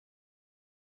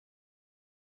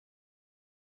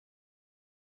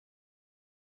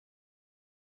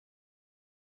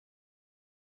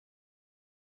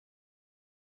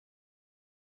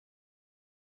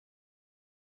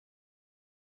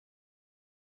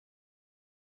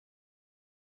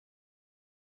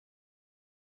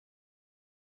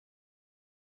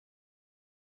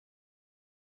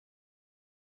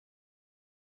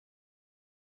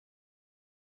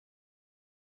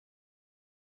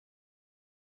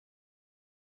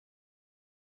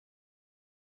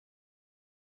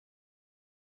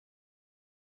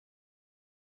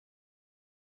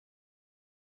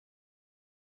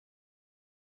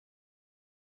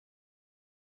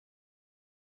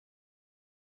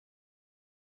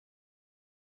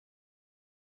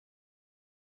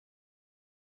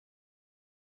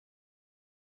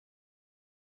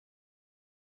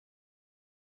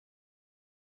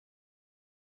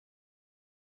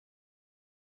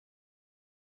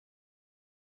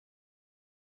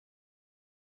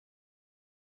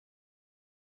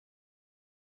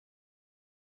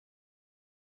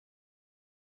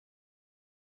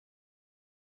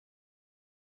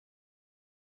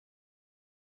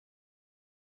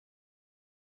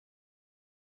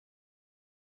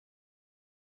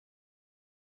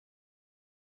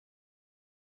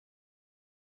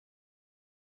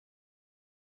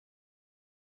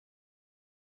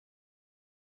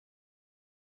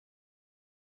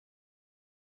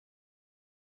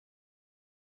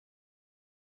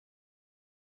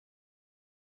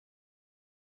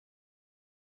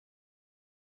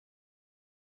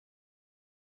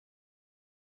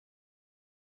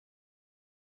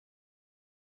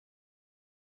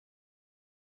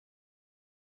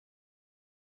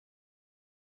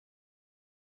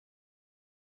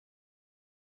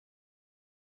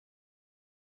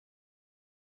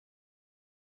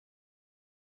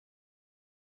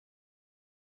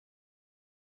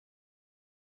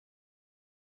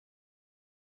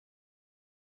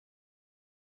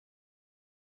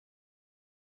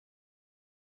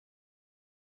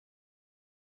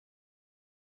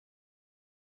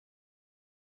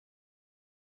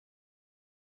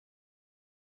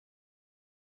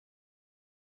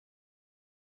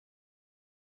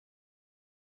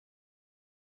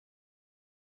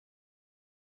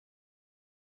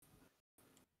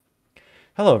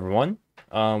Hello everyone.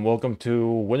 Welcome to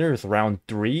winners round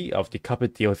 3 of the Cuphead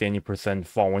DLC 80%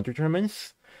 Fall Winter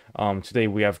tournaments. Today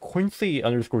we have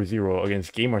Quincy_0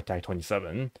 against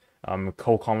GamerAttack27.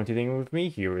 Co-commentating with me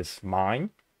here is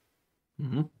mine.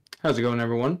 How's it going,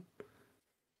 everyone?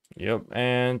 Yep,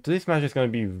 and today's match is going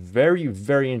to be very,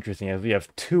 very interesting as we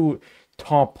have two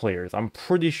top players. I'm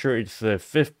pretty sure it's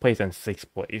 5th place and 6th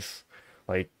place.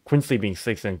 Like Quincy being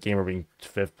 6th and Gamer being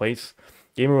 5th place.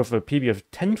 Gamer with a PB of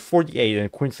 1048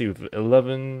 and Quincy with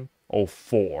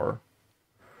 1104.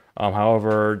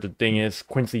 However, the thing is,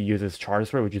 Quincy uses Charge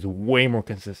Spray, which is way more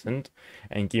consistent,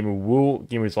 and Gamer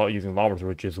is using Lava Sword,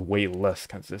 which is way less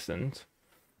consistent.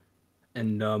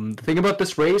 And the thing about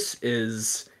this race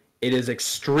is it is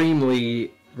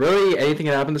extremely really anything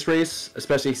can happen in this race,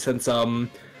 especially since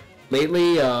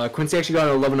lately Quincy actually got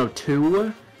an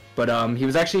 11:02, but he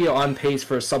was actually on pace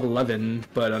for a sub 11,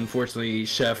 but unfortunately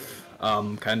Chef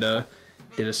kind of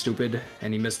did a stupid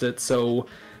and he missed it. So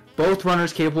both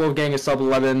runners capable of getting a sub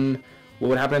 11. What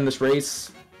would happen in this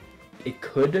race? It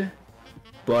could,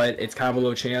 but it's kind of a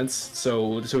low chance.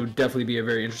 So this would definitely be a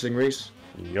very interesting race.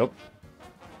 Yep.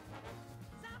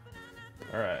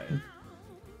 Alright.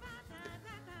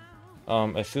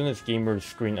 As soon as Gamer's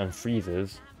screen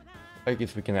unfreezes, I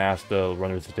guess we can ask the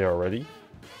runners if they're already.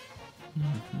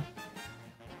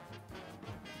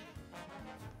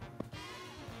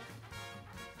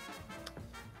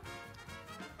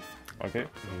 Okay,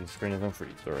 the screen is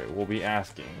unfreezed. Alright, we'll be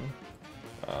asking.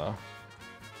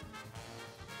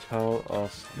 Tell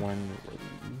us when ready.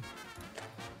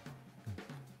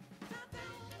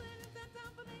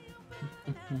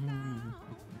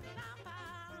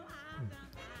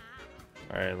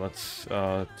 Alright, let's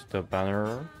the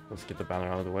banner. Let's get the banner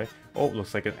out of the way. Oh,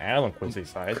 looks like an ad on Quincy's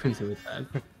side. Quincy with that.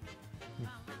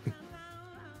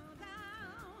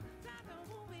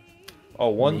 Oh,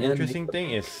 one interesting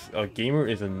thing is Gamer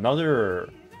is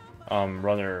another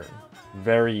runner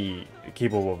very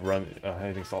capable of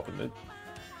hitting soft in mid.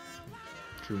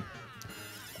 True.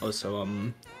 Also,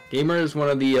 Gamer is one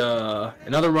of the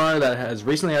another runner that has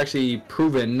recently actually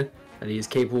proven that he is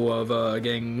capable of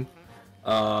getting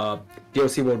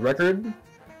DLC world record.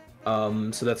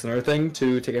 So that's another thing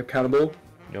to take accountable.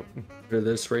 Yep. For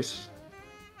this race.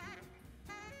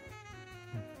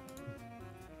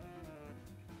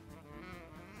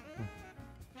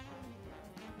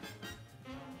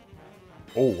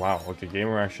 Oh wow, okay,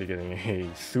 Gamer actually getting a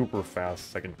super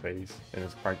fast second phase in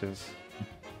his practice.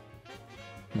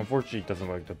 Unfortunately, it doesn't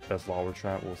look like the best lava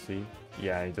trap, we'll see.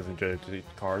 Yeah, he doesn't get the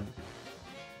card.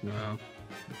 No.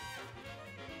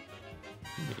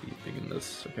 Maybe thinking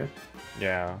this, okay.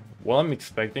 Yeah, what I'm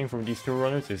expecting from these two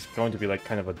runners is going to be like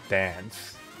kind of a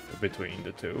dance between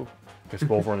the two. Because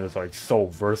both runners are like so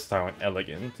versatile and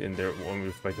elegant in their own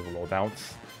respective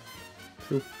loadouts.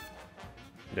 True.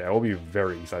 Yeah, it will be a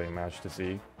very exciting match to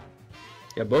see.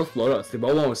 Yeah, both loadouts, they've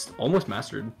almost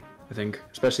mastered, I think.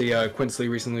 Especially Quincy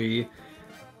recently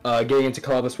getting into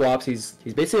collab swaps. He's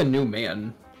basically a new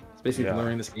man. He's basically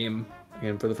learning this game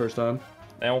again for the first time.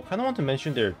 And I kind of want to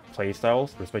mention their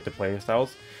playstyles, respective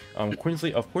playstyles.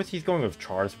 Quincy, of course, he's going with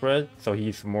charge spread, so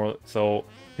his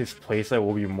playstyle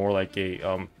will be more like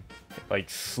a like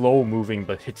slow moving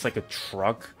but hits like a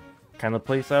truck kind of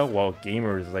playstyle, while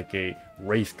Gamer is like a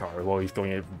race car. Well, he's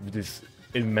going at this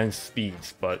immense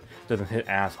speeds but doesn't hit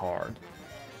as hard.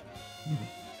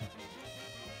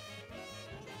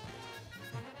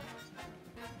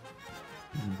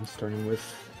 Starting with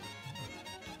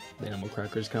the animal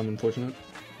crackers come unfortunate.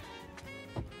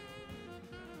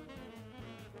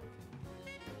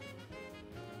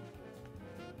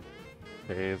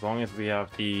 Okay, as long as we have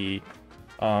the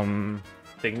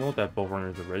signal that both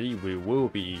runners are ready, we will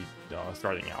be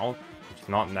starting out, which is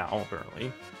not now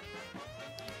apparently.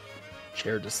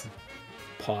 Chair just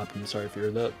popped. I'm sorry if you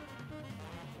heard that.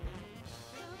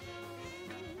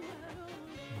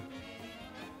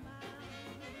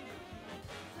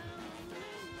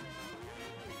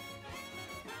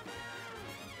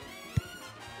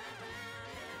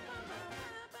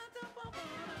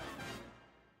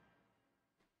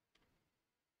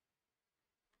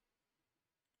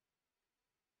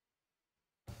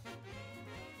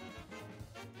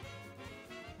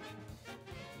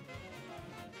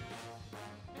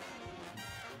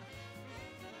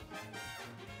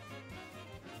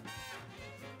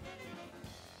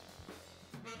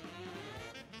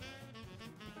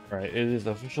 Alright, it is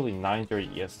officially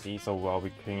 9:30 EST, so I'll be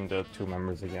picking the two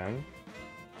members again.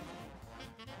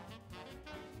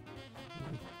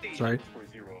 Sorry.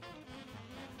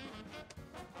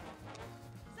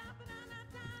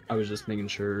 I was just making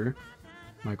sure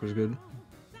Mike was good.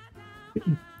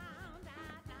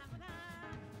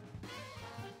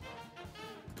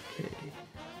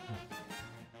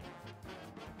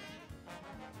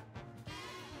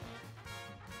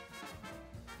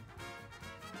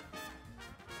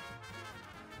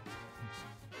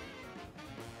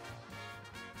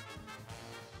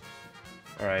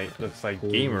 Alright, looks like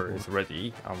Gamer is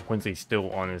ready. Quincy's still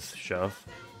on his chef,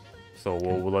 so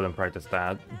we'll let him practice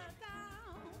that.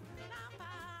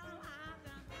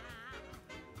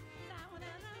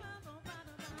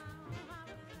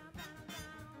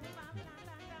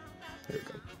 There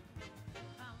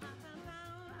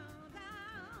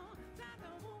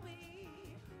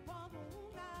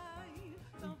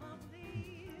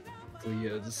we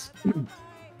go.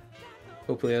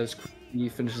 Hopefully as he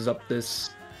finishes up this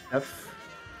F,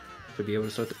 to be able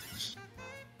to start this.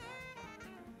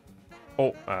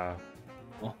 Oh,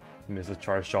 missed a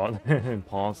charge shot and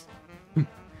pause.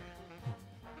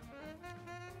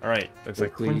 Alright, looks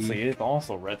like Quincy is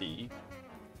also ready.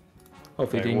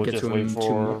 Hopefully didn't get to him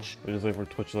too much. We'll just wait for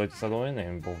Twitch light to settle in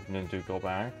and both of them to go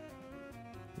back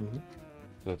to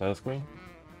the title screen.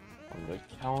 On the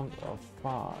count of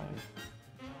 5.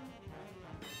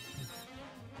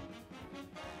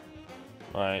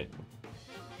 Alright.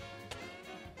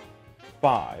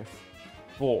 5,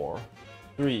 4,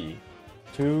 3,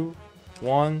 2,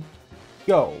 1,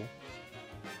 go!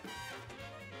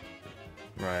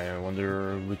 Right, I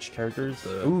wonder which characters.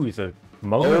 Ooh, it's a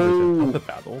mother of the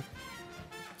battle.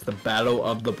 It's the battle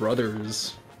of the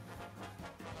brothers.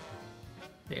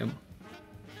 Damn.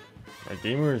 My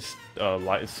gamer's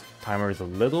light timer is a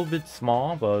little bit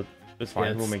small, but it's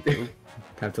fine. We'll make do.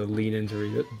 Have to lean in to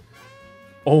read it.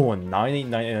 Oh, a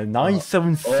 989 and a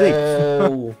 976.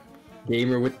 Oh,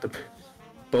 gamer with the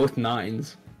both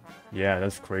 9s. Yeah,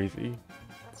 that's crazy.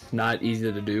 It's not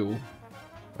easy to do.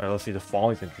 Alright, let's see the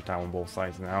Follies entry time on both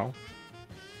sides now.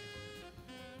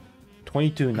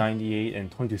 2298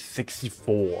 and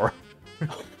 2264.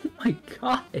 Oh my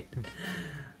god.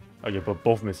 Okay, but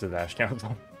both missed the dash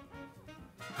cancel.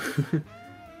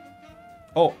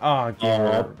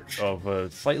 Gamer of a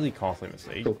slightly costly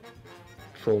mistake.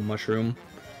 Troll mushroom.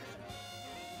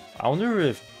 I wonder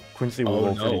if Quincy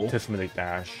will go for the Tismatic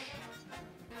dash.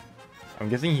 I'm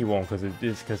guessing he won't because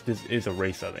this is a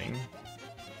race setting.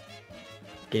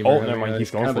 Never mind,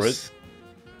 he's going for it.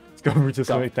 He's going for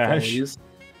Tismatic dash.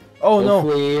 Oh no!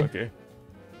 Okay.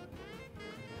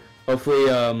 Hopefully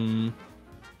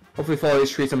Follies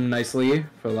treats him nicely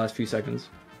for the last few seconds.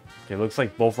 Okay, looks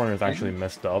like both runners actually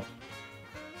messed up.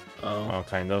 Oh.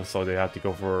 Kind of. So they have to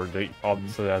go for the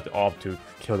so they have to opt to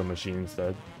kill the machine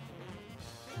instead.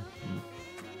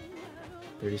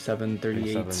 37,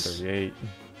 38. 38.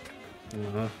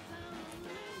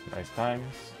 Nice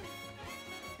times.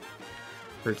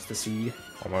 Hurts to see.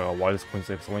 Oh my god, why does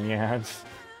Quincy have so many ads?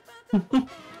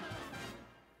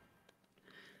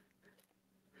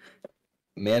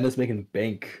 Man is making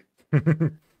bank.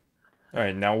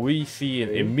 Alright, now we see an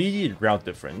immediate route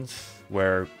difference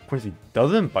where Quincy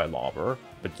doesn't buy Lobber,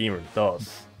 but Gamer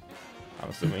does. I'm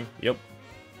assuming. Yep.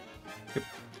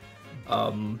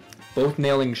 Both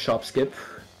nailing shop skip.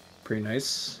 Pretty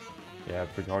nice. Yeah,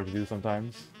 pretty hard to do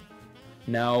sometimes.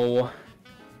 Now,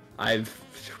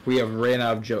 we have ran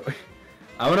out of joke.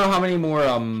 I don't know how many more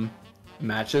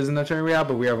matches in the tournament we have,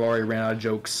 but we have already ran out of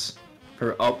jokes.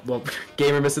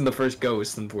 Gamer missing the first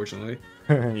ghost, unfortunately.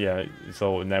 Yeah,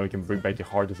 so now we can bring back the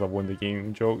hardest of win the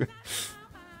game joke.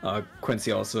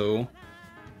 Quincy also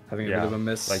having a bit of a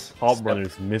miss. Like top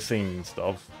runners missing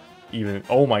stuff. Even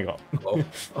oh my god.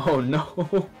 Oh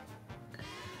no.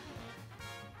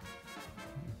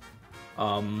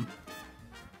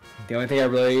 The only thing I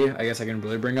guess I can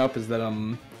really bring up is that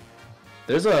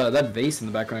there's that vase in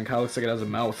the background. Kind of looks like it has a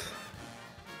mouth.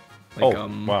 Like,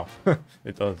 wow,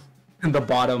 it does. In the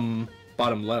bottom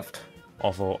left.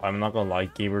 Also, I'm not gonna lie,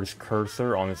 Gamer's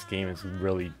cursor on this game is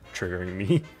really triggering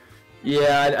me.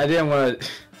 Yeah, I didn't want to.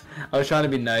 I was trying to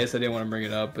be nice. I didn't want to bring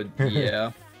it up, but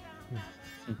yeah.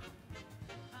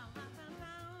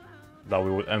 That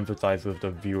we would empathize with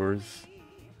the viewers.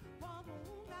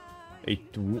 A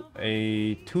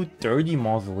 230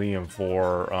 mausoleum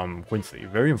for Quincy.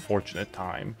 Very unfortunate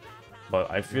time,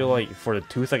 but I feel like for the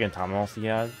 2-second time loss he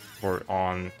had actually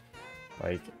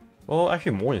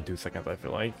more than 2 seconds. I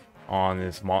feel like on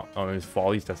his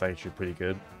follies, that's actually pretty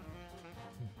good.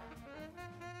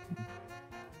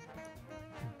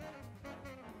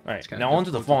 All right, now on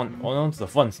to the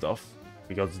fun stuff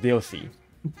because DLC.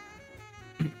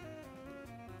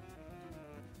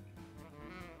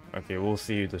 Okay, we'll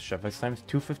see the chef X times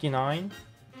 2:59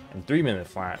 and 3 minute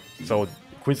flat. So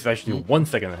Quincy's actually 1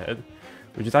 second ahead,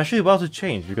 which is actually about to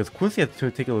change because Quincy had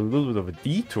to take a little bit of a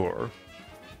detour,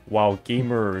 while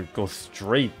Gamer goes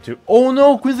straight to. Oh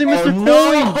no, Quincy missed the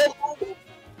coin!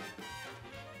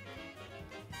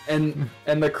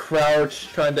 and the crouch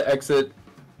trying to exit.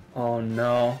 Oh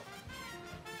no.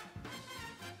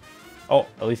 Oh,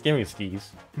 at least Gamer gets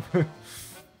skis.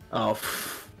 Oh,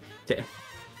 damn.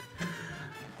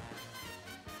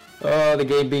 Oh, the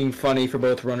game being funny for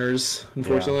both runners,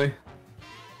 unfortunately. Yeah.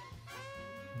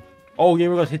 Oh,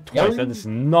 Gamer got hit twice. Yeah. That is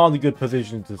not a good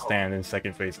position to stand in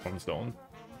second phase Cumstone.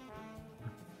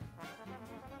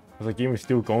 It's like Gamer's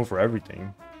still going for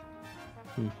everything.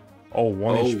 Oh,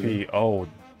 1 HP. Oh,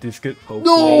 this could. Hopefully.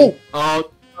 No!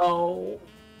 Oh, no.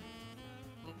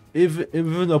 If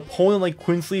an opponent like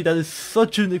Quincy, that is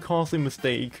such a costly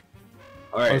mistake.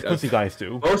 Alright. Quincy dies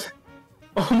too. Both.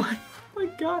 Oh my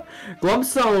god.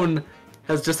 Glumstone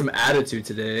has just some attitude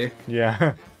today.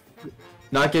 Yeah.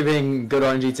 Not giving good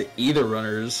RNG to either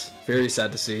runners. Very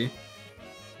sad to see.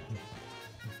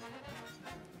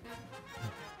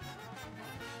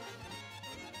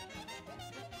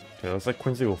 Okay, looks like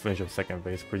Quincy will finish up second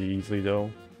base pretty easily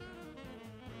though.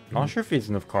 Not sure if he has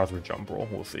enough cards for jump roll.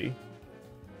 We'll see.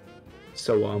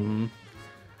 So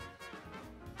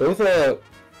both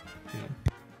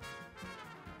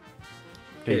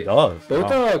He does.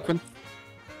 Both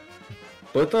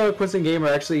Wow. Quincy and Game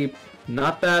are actually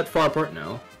not that far apart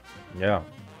now. Yeah.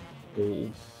 Ooh.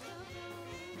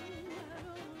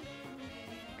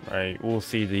 Right, we'll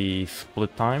see the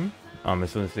split time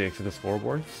as soon as they exit the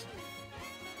scoreboards.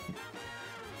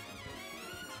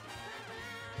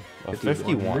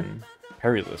 51.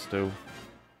 Parryless too.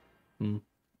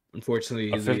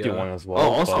 Unfortunately, A 51 as well,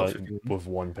 oh, also but 51. with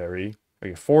one parry.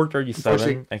 Okay,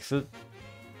 437 exit.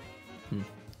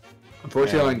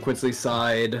 Unfortunately, on Quincy's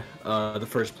side, the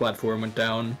first platform went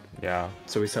down, Yeah.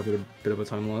 so we suffered a bit of a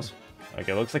time loss.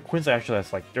 Okay, looks like Quincy actually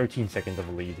has like 13 seconds of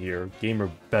a lead here. Gamer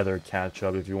better catch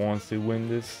up if he wants to win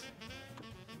this.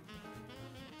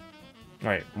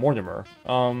 Alright, Mortimer.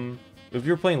 If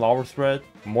you're playing Lava Spread,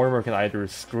 Mortimer can either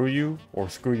screw you or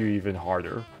screw you even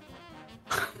harder.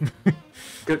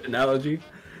 Good analogy.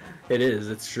 It is,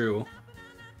 it's true.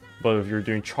 But if you're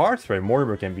doing Charge Spread,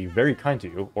 Mortimer can be very kind to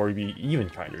you, or be even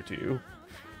kinder to you.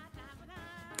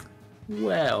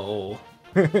 Well...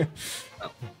 oh,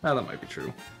 that might be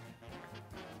true.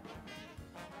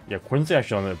 Yeah, Quincy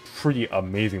actually on a pretty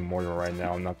amazing Mortimer right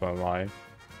now, I'm not gonna lie.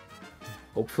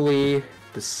 Hopefully,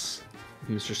 this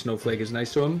Mr. Snowflake is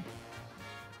nice to him.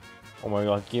 Oh my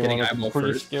god, game Getting on a eyeball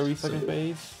pretty first, scary second so-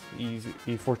 phase.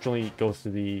 He fortunately goes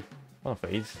to the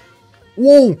phase.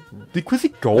 Whoa! Did Quincy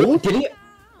go? Did he?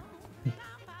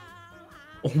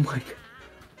 Oh my god.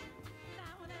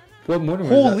 What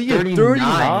Mortimer is Holy, that?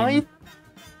 39?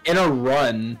 In a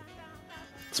run.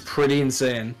 It's pretty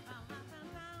insane.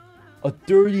 A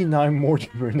 39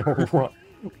 Mortimer in a run.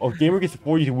 Oh, Gamer gets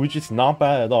 40, which is not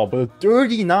bad at all, but a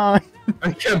 39!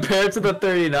 Compared to the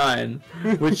 39,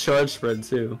 with charge spread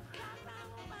too.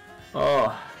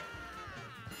 Oh.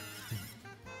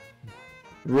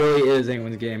 Really is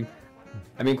anyone's game.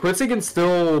 I mean, Quincy can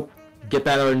still get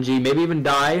that RNG, maybe even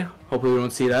die. Hopefully we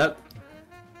don't see that.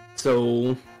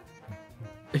 So,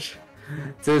 this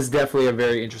is definitely a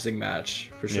very interesting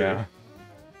match, for sure. Yeah.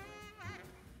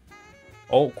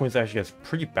 Oh, Quincy actually gets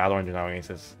pretty bad RNG now against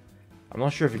this. I'm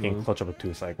not sure if he can clutch up a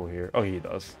 2-cycle here. Oh, he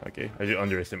does. Okay, I just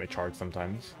underestimate charge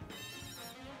sometimes.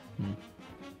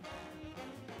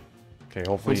 Okay,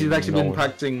 hopefully Quincy's actually no been one-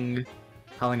 practicing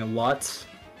Howling a lot.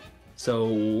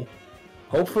 So,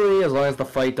 hopefully, as long as the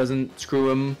fight doesn't screw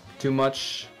him too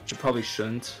much, which it probably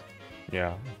shouldn't.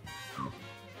 Yeah.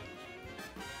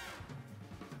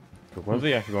 So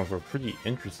Quincy actually going for a pretty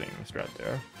interesting strat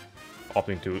there.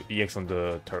 Opting to EX on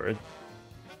the turret.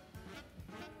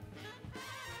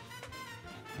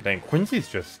 Dang, Quincy's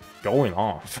just going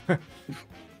off.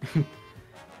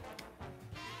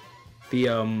 The,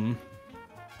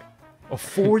 A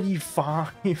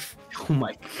 45! oh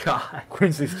my god.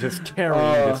 Quincy's just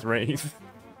carrying this race.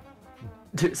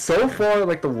 Dude, so far,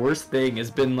 like, the worst thing has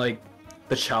been, like,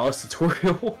 the Chalice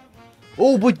tutorial.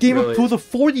 Oh, but Gamer Really? pulls a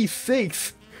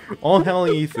 46 on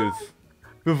Howling Aces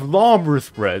with Lomber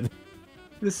spread.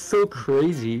 This is so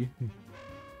crazy.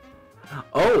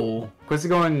 Oh, Quincy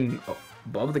going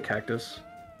above the cactus.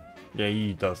 Yeah,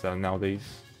 he does that nowadays.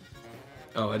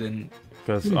 Oh, I didn't.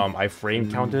 Because I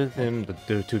frame counted him, the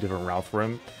two different routes for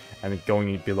him, and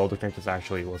going below the cactus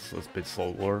actually was a bit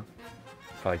slower.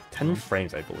 By like 10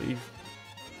 frames, I believe.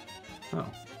 Oh.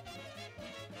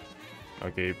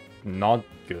 Okay, not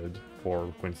good for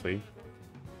Quincy.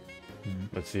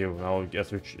 Let's see how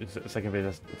Esther, second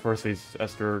phase, first phase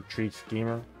Esther treats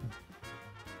Gamer.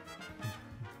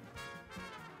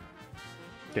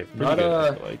 Okay, pretty Not good,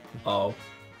 I feel like. Oh,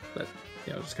 but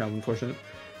yeah, it was kind of unfortunate.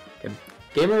 Okay.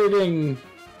 Gamer getting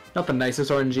not the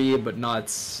nicest RNG, but not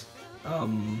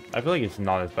I feel like it's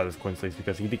not as bad as Quincy's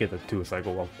because he did get the 2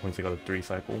 cycle while Quincy got a 3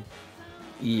 cycle.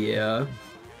 Yeah.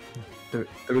 There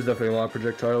was definitely a lot of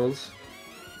projectiles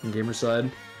on gamer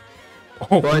side.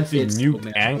 Oh, But Quincy it's nuked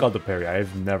still and got the parry.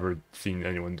 I've never seen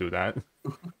anyone do that.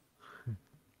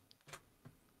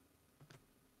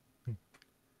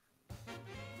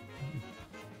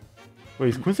 Wait,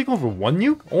 is Quincy going for 1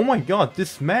 nuke? Oh my god,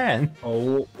 this man!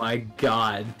 Oh my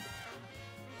god.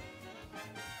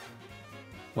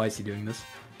 Why is he doing this?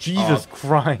 Jesus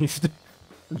Christ!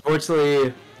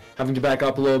 Unfortunately, having to back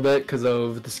up a little bit because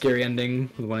of the scary ending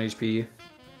with 1 HP.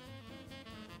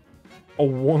 A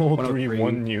 103 103.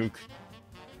 1 nuke.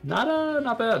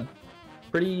 Not bad.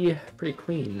 Pretty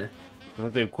clean.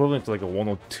 That's the equivalent to like a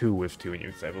 102 with 2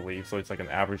 nukes, I believe. So it's like an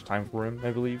average time for him,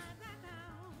 I believe.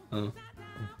 Oh,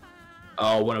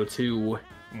 102.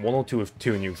 102 with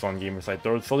 2 nukes on gamer side.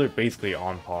 So they're basically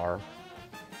on par.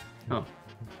 Oh.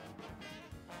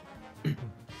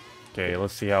 Okay,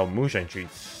 let's see how Moonshine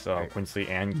treats Quincy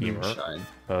and Gamer. Moonshine.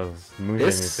 Because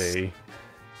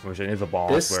Moonshine is a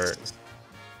boss where...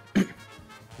 Yeah,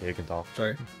 you can talk.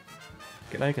 Sorry.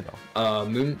 Now you can talk.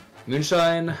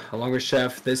 Moonshine, along with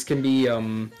Chef, this can be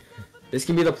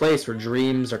the place where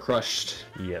dreams are crushed.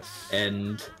 Yes.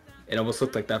 And it almost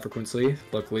looked like that for Quincy.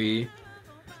 Luckily,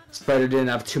 Spider didn't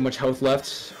have too much health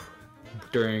left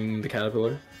during the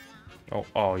Caterpillar.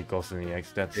 Oh, he goes in the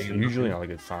X. That's usually not a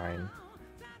good sign.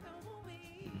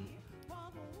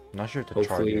 Not sure if the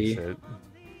chart gets it.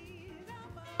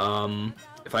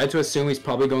 If I had to assume, he's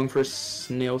probably going for a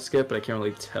snail skip, but I can't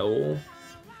really tell.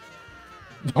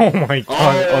 Oh my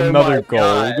god, Oh another my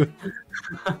gold.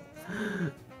 God.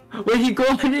 Wait, he gold?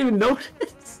 I didn't even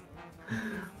notice.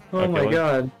 Oh Okay, my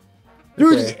god.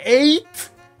 38?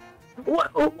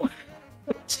 What? Oh,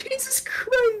 Jesus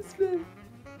Christ, man.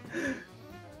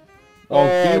 Oh,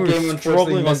 Game Gamer's unfortunately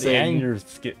struggling on the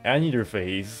missing. anteater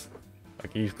phase.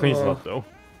 Okay, he's cleans it up though.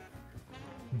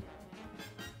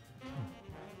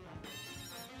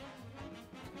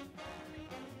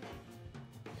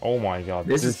 Oh my god,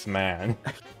 this man.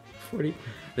 40.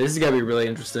 This is gonna be really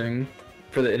interesting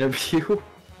for the interview.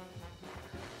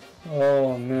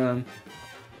 Oh man.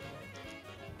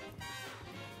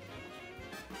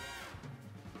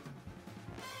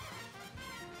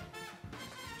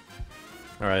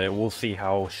 Alright, we'll see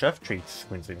how Chef treats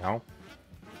Quincy now.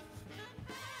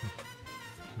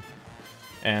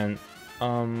 And,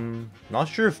 not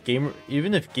sure if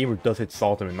even if Gamer does hit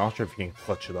Salt, I'm not sure if he can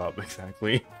clutch it up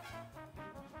exactly.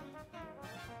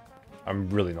 I'm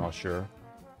really not sure.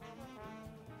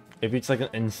 If it's like an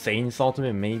insane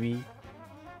Saltiment, maybe.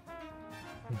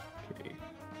 Okay.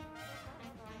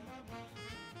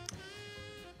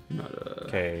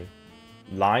 Okay.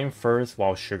 Lime first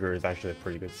while sugar is actually a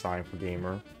pretty good sign for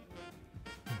Gamer.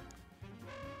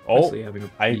 Oh,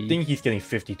 I think he's getting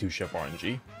 52 Chef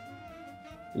RNG.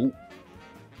 Ooh.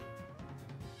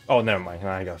 Oh, never mind.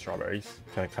 I got strawberries.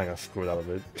 Kind of screwed out of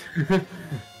it.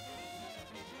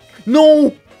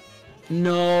 No!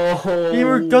 No!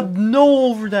 Gamer got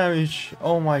no overdamage!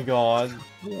 Oh my god.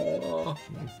 Oh.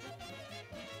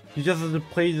 He just has to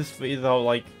play this phase out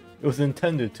like it was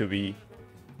intended to be.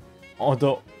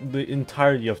 The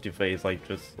entirety of the phase, like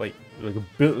just like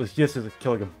a he has to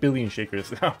kill like a billion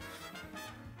shakers now.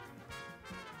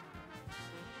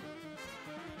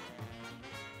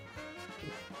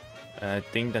 And I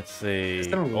think that's a... Is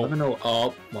that an 11-0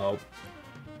 up? Well,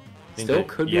 still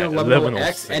could be yeah, an 11-0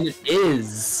 X, and it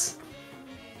is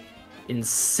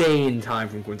insane time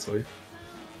from Quincy.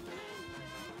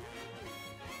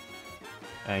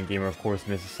 And Gamer, of course,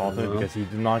 misses Salto because he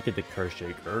did not get the Curse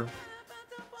Shaker.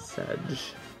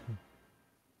 Sedge.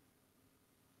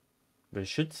 But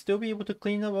should still be able to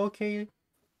clean up okay.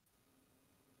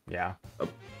 Yeah. Oh.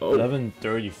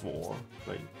 1134.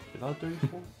 Wait, is that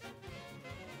 34?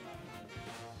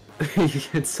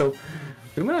 It's so...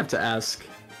 I'm gonna have to ask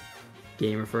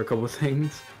Gamer for a couple of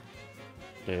things.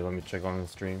 Okay, let me check on the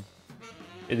stream.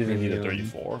 It is indeed a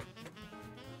 34.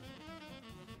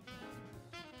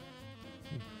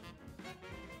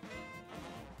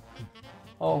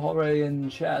 Oh, already in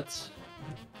chat.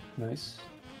 Nice.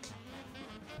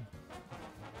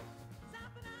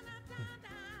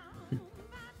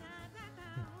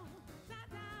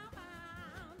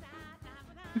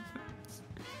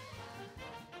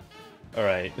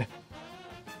 Alright.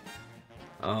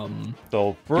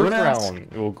 So first round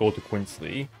it will go to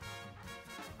Quincy.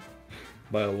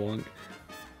 By a long.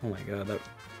 Oh my god, that.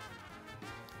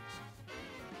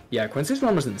 Yeah, Quincy's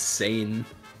run was insane.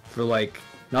 For like,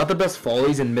 not the best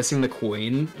follies and missing the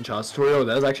coin in Child's tutorial.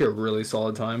 That was actually a really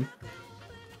solid time.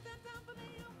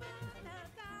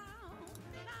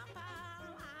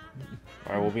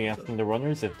 Alright, we'll be asking the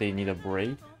runners if they need a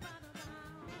break.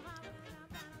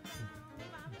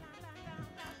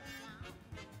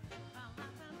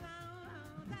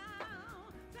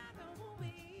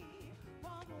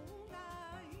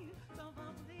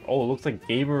 Oh, it looks like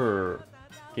Gamer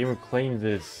claims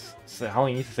this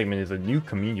Howling Easter segment is a new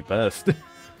community best.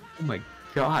 Oh my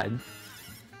god.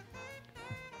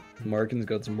 Markin's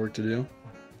got some work to do.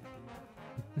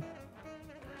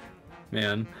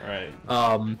 Man.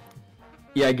 Alright.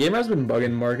 Yeah, Gamer's been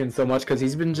bugging Markin so much because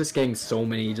he's been just getting so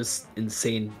many just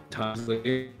insane times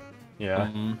lately.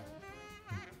 Yeah.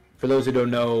 For those who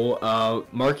don't know,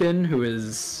 Markin, who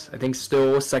is, I think,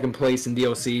 still second place in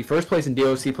DOC, first place in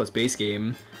DOC plus base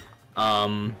game,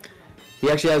 he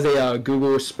actually has a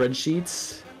Google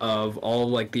spreadsheets of all,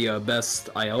 like, the best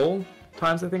IL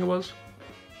times, I think it was.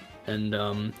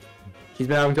 And he's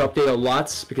been having to update a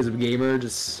lot because of Gamer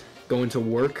just going to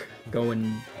work, going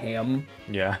ham.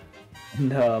 Yeah.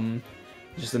 And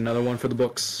just another one for the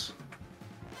books.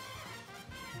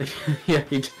 Yeah,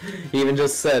 he even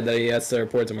just said that he has to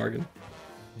report to Morgan.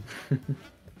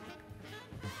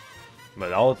 But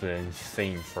that was an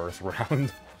insane first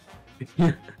round.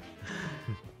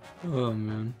 Oh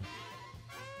man.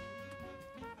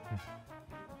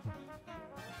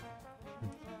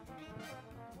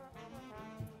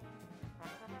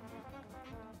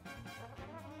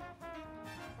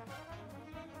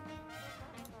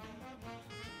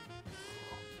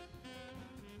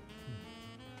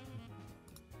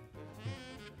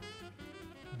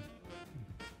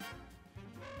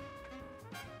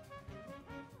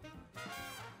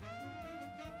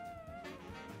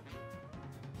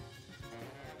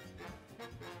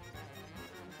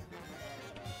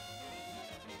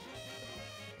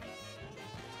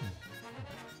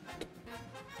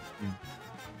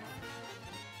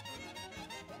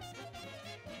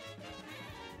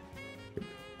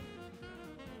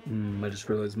 I just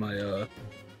realized my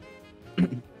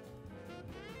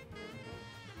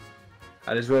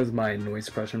I just realized my noise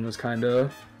suppression was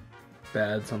kinda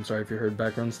bad, so I'm sorry if you heard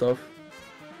background stuff.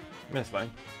 That's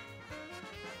fine.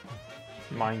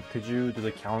 Mine, could you do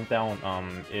the countdown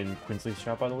in Quincy's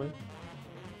chat, by the way?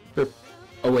 Sure.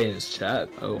 Oh wait, in his chat.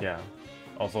 Oh Yeah.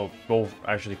 Also, both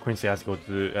actually Quincy has to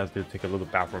take a little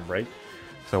bathroom break,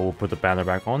 so we'll put the banner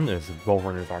back on as both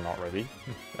runners are not ready.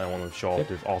 I want to show off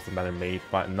this awesome banner made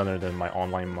by none other than my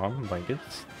online mom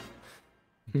blankets.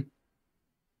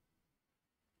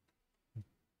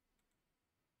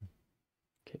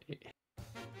 Okay.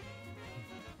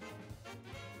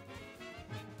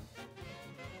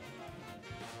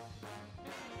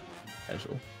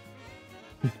 Casual.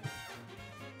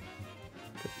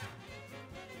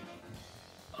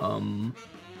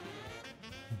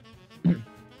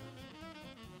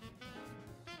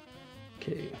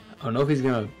 Okay. I don't know if he's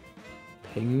gonna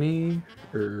ping me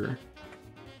or.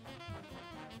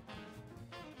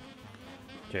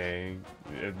 Okay,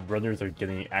 runners are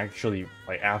getting actually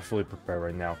like absolutely prepared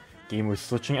right now. Gamer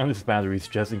switching out his batteries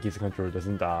just in case the controller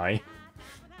doesn't die.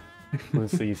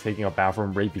 Quincy is taking a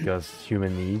bathroom break because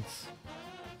human needs.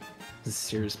 This is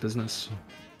serious business.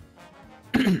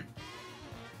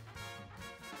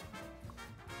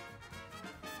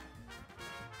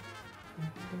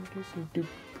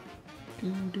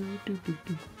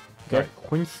 Okay,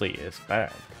 Quincy is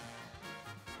back.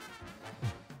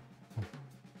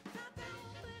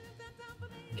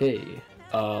 Okay.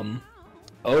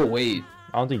 Oh wait.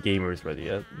 I don't think Gamer is ready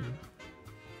yet.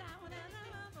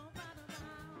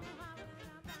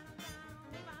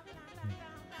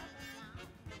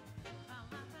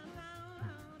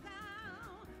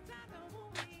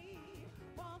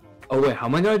 Oh wait, how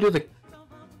am I gonna do the?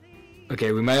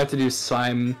 Okay, we might have to do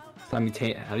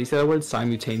simultaneous. How do you say that word?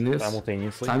 Simultaneous.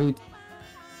 Simultaneously.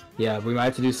 Yeah, we might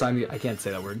have to do I can't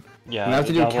say that word. Yeah. We have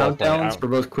to do countdowns for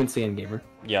both Quincy and Gamer.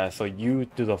 Yeah, so you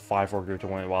do the 5, 4, 3, 2,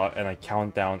 1 while, and I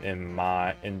count down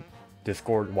in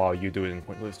Discord while you do it in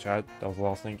Quincy's chat. That was what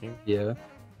I was thinking. Yeah.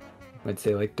 I'd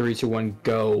say like 3, 2, 1,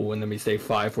 go, and then we say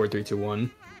 5, 4, 3, 2,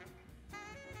 1.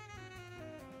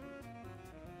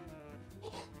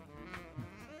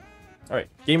 Alright,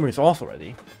 Gamer is also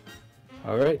ready.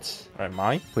 Alright. Alright,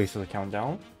 Mike, please do the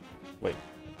countdown. Wait.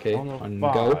 Okay, On on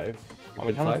the go. 5. On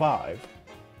the count of 5.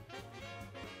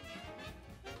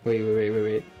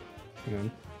 Wait. Hang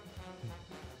on.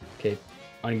 Okay,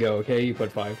 on go, okay? You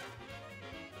put 5.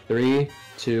 3,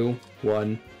 2,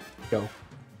 1, go.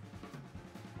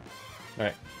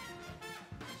 Alright.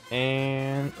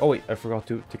 And... oh wait, I forgot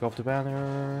to take off the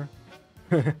banner.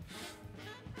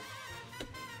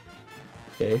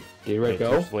 Okay, get ready,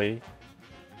 go. Wait.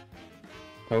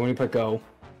 Oh, when you put go.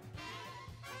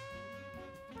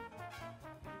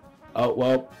 Oh,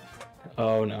 well.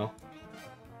 Oh no.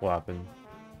 What happened?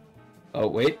 Oh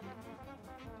wait.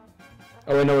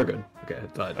 Oh wait, no, we're good. Okay,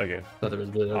 Okay. thought there was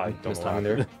a bit I of don't know what mistiming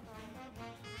there. happened.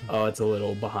 Oh, it's a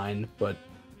little behind, but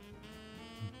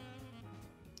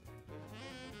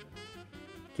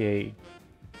Okay.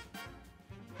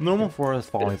 Normal Forest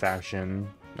following It's- action.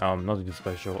 Nothing too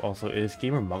special. Also, is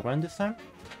Gamer Mugman this time?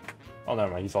 Oh,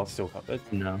 never mind. He's all still Cuphead.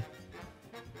 no.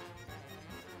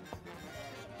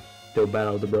 Still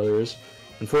battle of the brothers.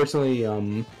 Unfortunately,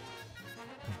 oh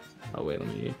wait, let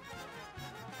me.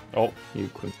 Oh, You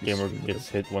quickly. Gamer gets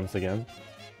hit once again.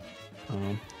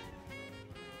 Um.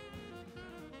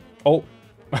 Oh,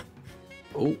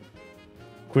 Oh.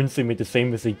 Quincy made the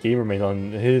same mistake Gamer made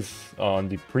on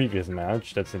the previous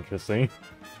match. That's interesting.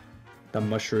 The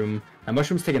mushroom. That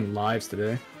mushroom's taking lives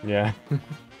today. Yeah.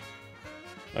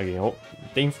 Okay.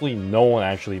 Thankfully, no one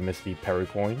actually missed the parry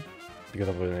coin because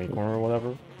of an acorn or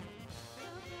whatever.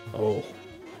 Oh.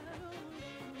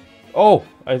 Oh,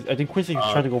 I think Quincy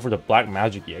tried to go for the Black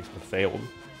Magic EX but failed.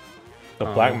 The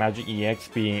Black Oh. Magic EX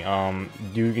being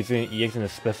you can see EX in a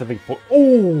specific point.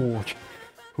 Oh,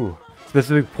 whew.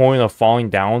 Specific point of falling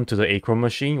down to the Acro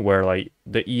machine where like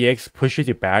the EX pushes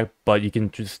you back, but you can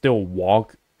just still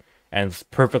walk and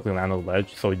perfectly land on the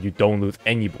ledge, so you don't lose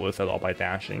any bullets at all by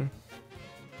dashing.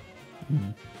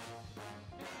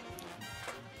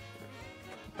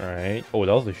 All right. Oh,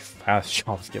 that was a fast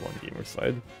chop skip on the gamer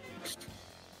side.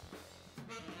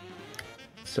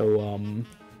 So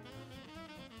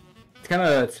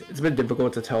it's a bit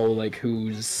difficult to tell like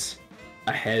who's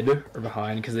ahead or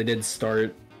behind because they did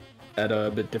start at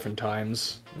a bit different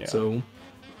times. Yeah. So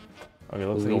Okay,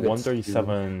 looks like a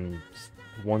 137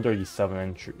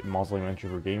 entry, mausoleum entry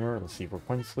for gamer. Let's see for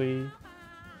Quincy.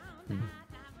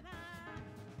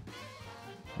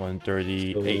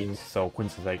 138. So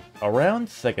Quincy's like around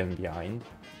second behind.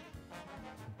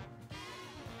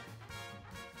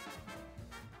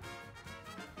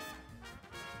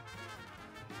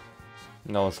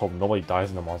 No, let's hope nobody dies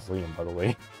in the mausoleum, by the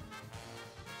way.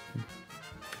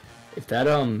 if that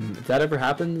ever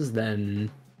happens, then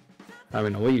I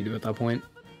don't know what you do at that point.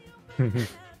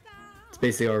 It's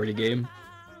basically already game.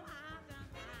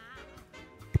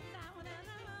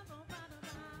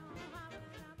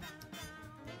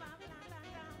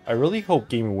 I really hope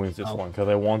Gamer wins this one because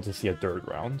I want to see a third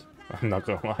round. I'm not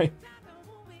gonna lie.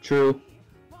 True.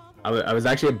 I was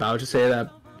actually about to say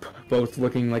that both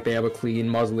looking like they have a clean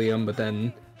mausoleum, but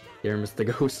then here missed the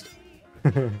ghost.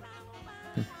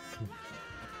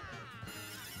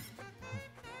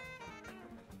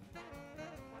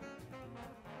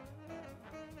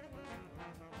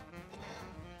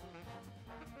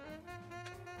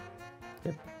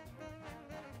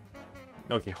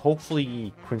 Okay,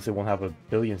 hopefully Quincy won't have a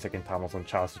billion-second timelapse on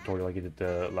Child's tutorial like he did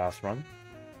the last run.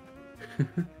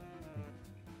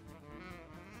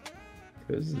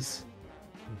 Because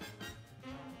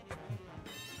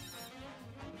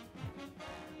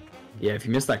yeah, if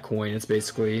you miss that coin, it's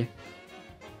basically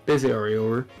already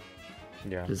over.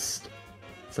 Yeah. Just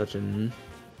such an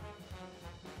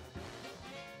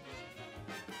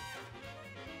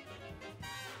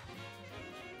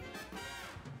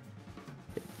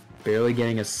barely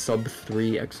getting a sub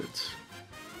 3 exits.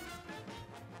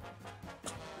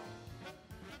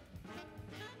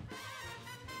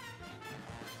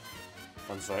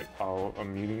 One sec. I'll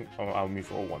mute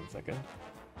for 1 second.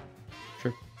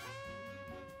 Sure.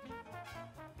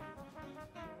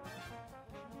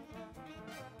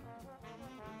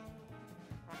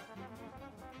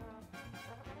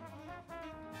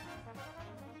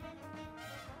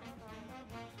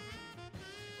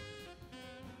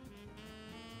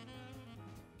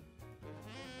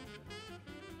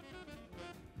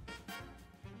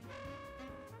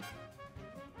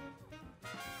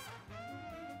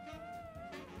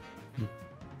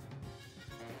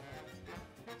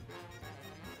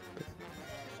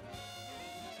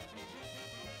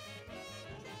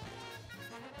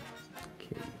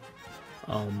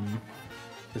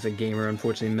 As a gamer,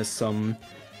 unfortunately missed some,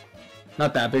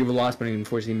 not that big of a loss, but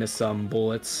unfortunately missed some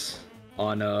bullets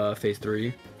on phase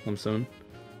 3 Lumstone.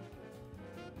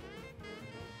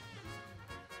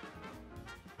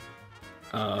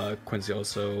 Quincy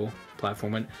also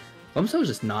platform went. Lumstone was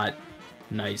just not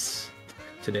nice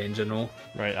today in general.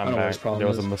 Right, I I'm don't know what back. his problem There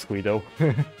was a is. mosquito.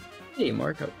 Hey,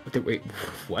 Mark. Wait,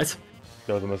 what?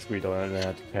 There was a mosquito and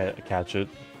I had to catch it.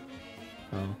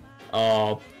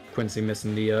 Oh, Quincy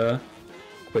missing the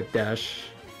quick dash.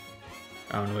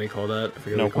 I don't know what you call that. I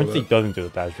forget No, what you call Quincy that. doesn't do the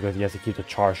dash because he has to keep the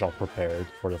charge shot prepared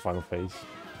for the final phase.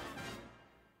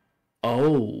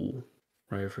 Oh,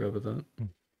 right. I forgot about that.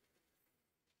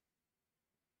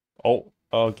 Oh,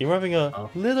 Oh, Gamer having a Oh.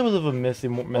 little bit of a messy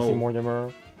Oh.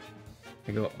 Mortimer.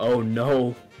 I go, oh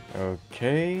no.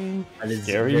 Okay. That is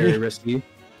Scary. very risky.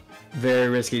 Very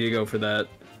risky to go for that.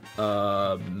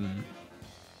 Oh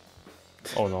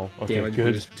no. Okay, Damage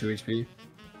good. boost 2 HP.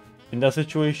 In that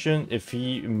situation, if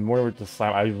he Mortimer to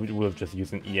slam, I would have just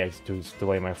used an EX to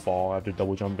delay my fall after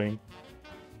double jumping.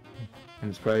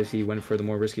 I'm surprised he went for the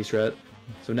more risky strat.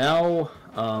 So now,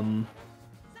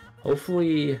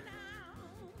 hopefully.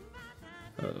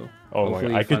 Uh-oh. Oh my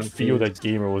god, I could Final feel Phase- that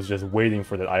Gamer was just waiting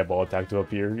for that eyeball attack to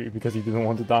appear because he didn't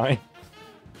want to die.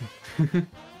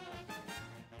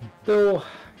 Still,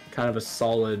 kind of a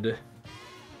solid,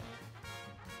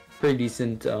 pretty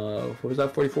decent. What was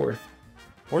that? 44.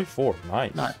 44,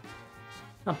 nice.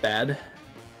 Not bad.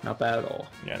 Not bad at all.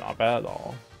 Yeah, not bad at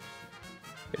all.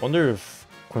 Wonder if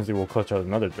Quincy will clutch out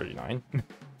another 39.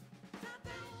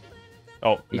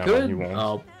 Oh, He no, could. he won't.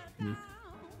 Oh,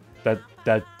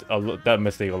 That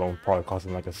mistake alone probably cost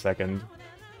him like a second.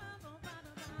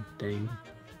 dang.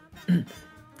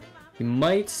 He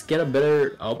might get a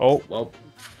better. Oh. Well.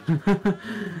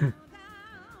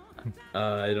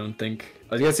 I don't think.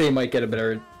 I was gonna say he might get a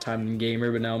better time than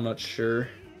Gamer, but now I'm not sure.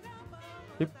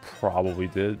 He probably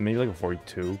did. Maybe like a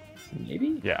 42.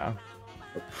 Maybe? Yeah.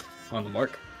 On the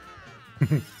mark.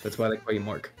 That's why they call you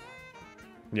Mark.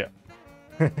 Yeah.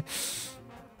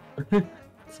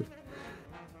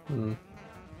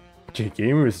 Okay,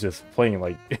 Gamer is just playing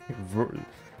like...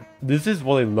 This is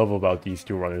what I love about these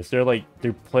two runners. They're like,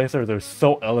 their playstyles are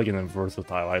so elegant and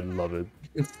versatile. I love it.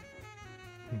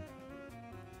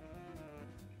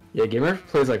 Yeah, Gamer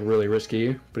plays like really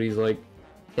risky, but he's like,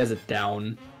 he has it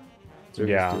down. So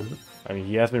he Yeah. just does it. I mean,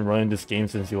 he has been running this game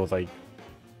since he was like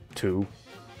 2.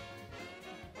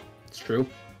 It's true.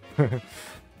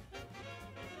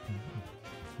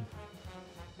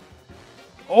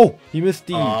 Oh, he missed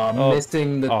the... oh,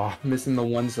 Missing the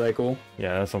one cycle.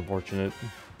 yeah, that's unfortunate.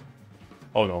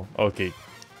 Oh no, okay.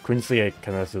 Quincy kind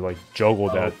of has to like juggle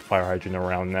that fire hydrant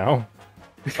around now.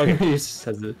 Okay. He just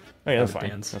has it. Oh yeah, that's fine.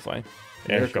 dance. That's fine.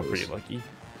 Yeah, There she got goes. pretty lucky.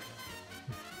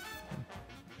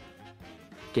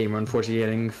 Gamer unfortunately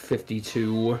getting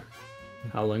 52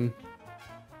 howling.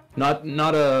 Not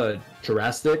a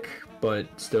drastic, but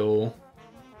still.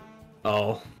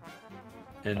 Oh.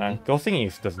 And Ghosting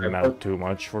Ace doesn't matter too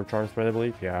much for charge spread, I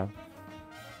believe. Yeah.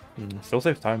 Still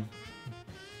saves time.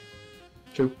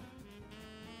 true.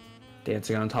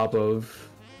 Dancing on top of.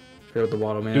 Forget what the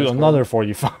Waddle Man Dude, is called. another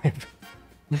 45.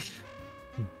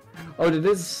 Oh, did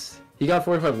this? He got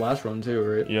 45 last run too,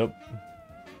 right? Yep.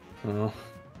 Oh.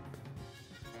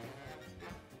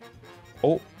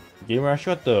 Oh, Gamer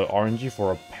actually got the RNG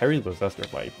for a parryless Esther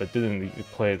fight, but didn't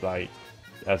play it like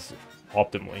as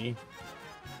optimally.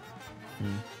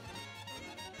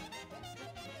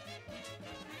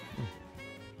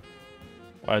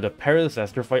 The parryless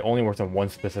Esther fight only works on one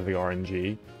specific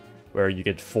RNG, where you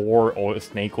get 4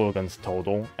 snake oil guns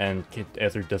total, and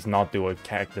Esther does not do a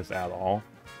cactus at all.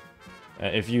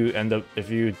 If you end up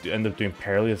doing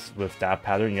parryless with that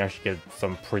pattern, you actually get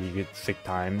some pretty good sick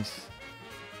times.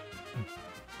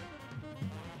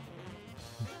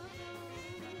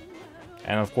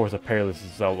 And of course, the parryless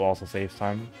itself also saves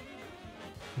time.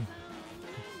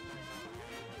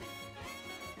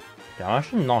 Yeah, I'm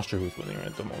actually not sure who's winning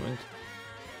at the moment.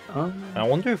 I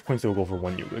wonder if Quincy will go for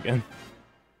 1 nuke again.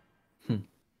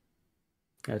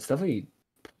 Yeah, it's definitely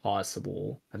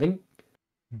possible. I think.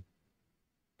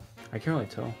 I can't really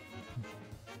tell.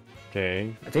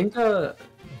 Okay. I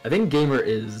think Gamer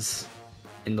is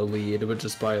in the lead, but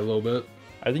just by a little bit.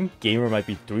 I think Gamer might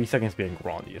be 3 seconds behind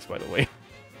Grandius, by the way.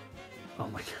 Oh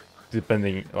my god.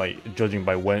 Depending, like, judging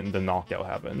by when the knockout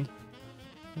happened.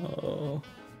 Oh.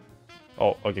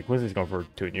 Oh, okay, Quincy's going for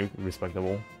 2 nuke,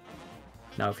 respectable.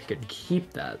 Now if he could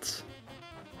keep that,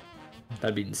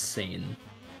 that'd be insane.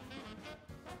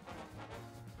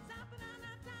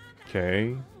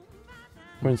 Okay.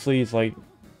 Quincy's like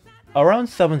around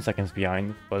 7 seconds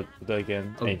behind, but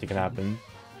again, anything can happen.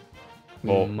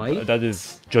 Well, Might? that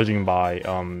is judging by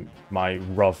my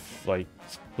rough like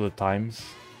split times.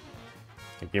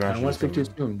 The game I don't want to actually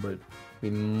speak too soon, but we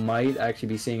might actually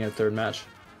be seeing a third match.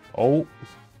 Oh,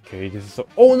 okay. This is so.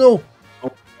 Oh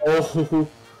no! Oh.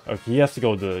 Okay, he has to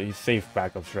go the safe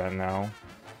backup strat now.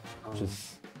 Which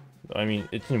is, I mean,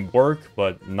 it can work,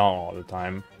 but not all the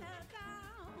time.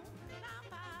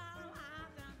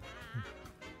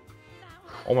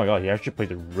 Oh my god, he actually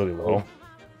played it really well.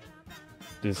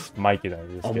 This might get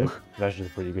an skip. It's actually a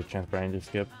pretty good chance for an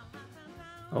skip.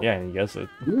 Oh. Yeah, and he gets it.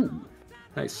 Ooh.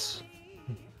 Nice.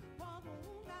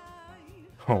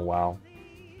 Oh wow.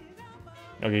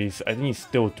 Okay, I think he's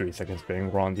still 3 seconds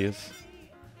behind Grandius.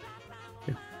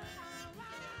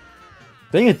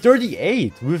 Dang it,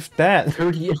 38 with that.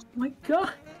 30. Oh my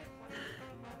god.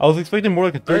 I was expecting more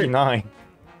like a All right. 39.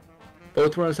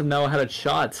 Both runners have now had a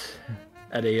shot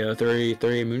at a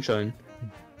 30 moonshine.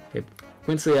 Okay.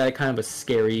 Quincy had kind of a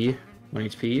scary 1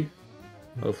 HP.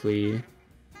 Hopefully.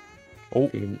 Oh.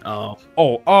 He can, oh.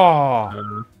 Oh,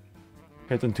 ah!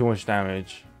 Hit them too much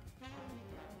damage.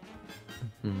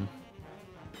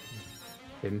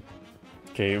 Okay.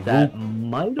 Okay, That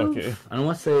might have. Okay. I don't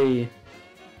want to say.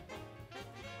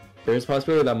 There's a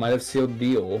possibility that might have sealed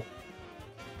the deal.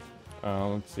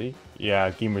 Let's see. Yeah,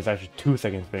 Gamer is actually 2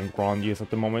 seconds behind Grand DS at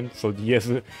the moment, so DS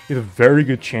is a very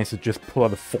good chance to just pull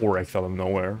out a 4x out of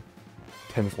nowhere.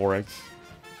 10 4x.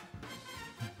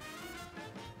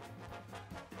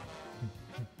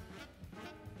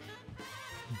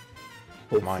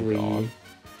 Hopefully. My god.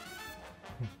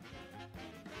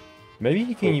 Maybe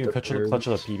he can Hope even the clutch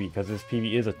of the PB, because his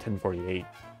PB is a 1048.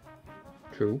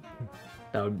 True.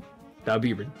 That would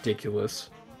be ridiculous.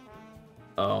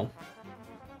 Oh.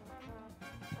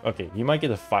 Okay, he might get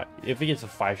a 5. If he gets a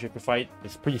 5-shaker fight,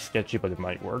 it's pretty sketchy, but it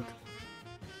might work.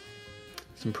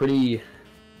 Some pretty.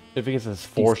 If he gets a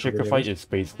 4-shaker fight, it's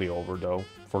basically over, though.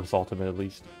 For his ultimate, at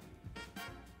least.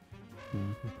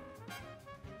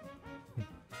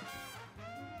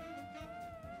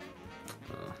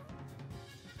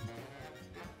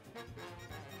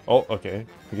 Oh, okay.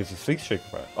 He gets a 6-shaker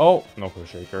fight. Oh, no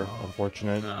 4-shaker.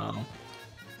 Unfortunate. No.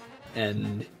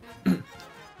 And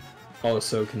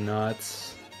also cannot.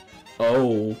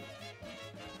 Oh.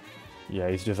 Yeah,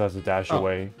 he just has to dash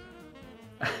away.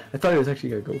 I thought he was actually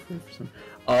gonna go for it for some.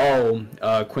 Oh,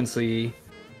 Quincy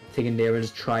taking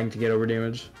damage, trying to get over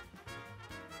damage.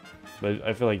 But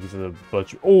I feel like he's a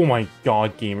butcher. Oh my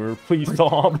god, Gamer, please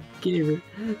stop. Gamer,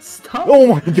 stop.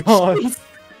 Oh my god. Jeez.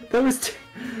 That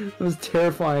was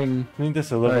terrifying. I think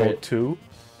that's a level 2.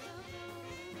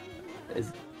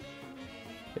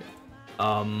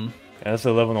 Yeah, that's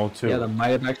a level 02. Yeah, that might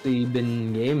have actually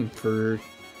been game for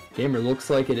Gamer. Looks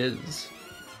like it is.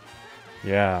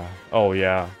 Yeah. Oh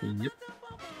yeah. Yep.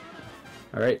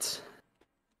 All right.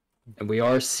 And we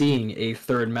are seeing a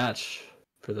third match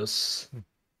for this.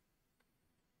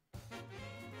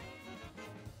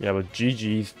 Yeah, but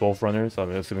GG's both runners. I'm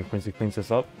assuming Quincy cleans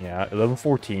this up. Yeah,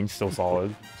 11-14, still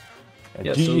solid. And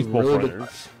Yeah, GG's so both really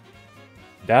runners.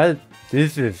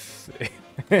 This is...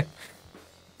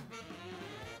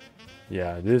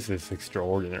 yeah, this is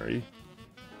extraordinary.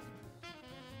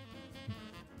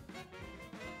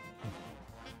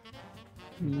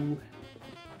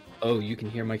 Oh, you can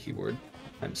hear my keyboard.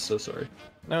 I'm so sorry.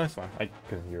 No, it's fine. I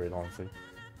couldn't hear it, honestly.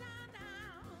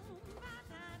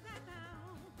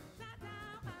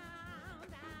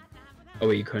 Oh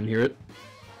wait, you couldn't hear it?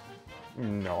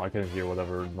 No, I couldn't hear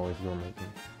whatever noise you were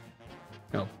making.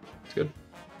 No, it's good.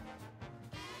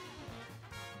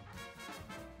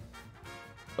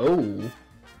 Oh,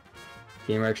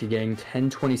 Gamer actually getting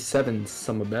 1027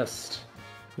 summer best,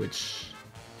 which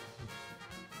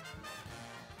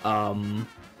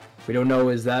we don't know.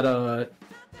 Is that a?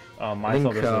 My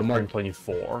sub is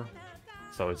 1024,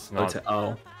 so it's not.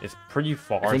 It's pretty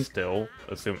far still.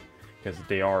 Assume because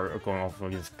they are going off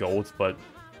against golds, but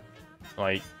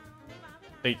like,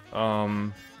 what's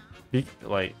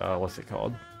it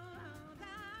called?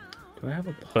 Do I have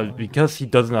a? But because he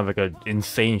doesn't have like an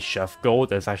insane chef gold,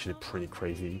 that's actually pretty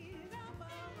crazy.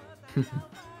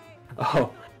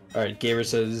 Oh, alright. Gamer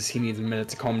says he needs a minute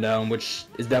to calm down, which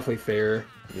is definitely fair.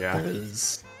 Yeah.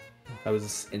 That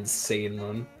was insane,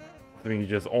 man. I mean, he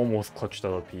just almost clutched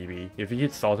out a PB. If he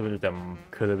hit ultimate, that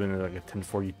could have been like a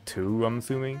 1042, I'm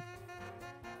assuming.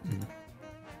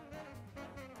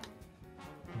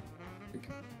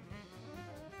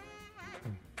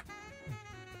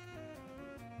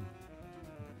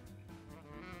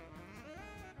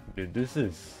 Dude, this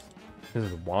is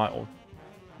wild.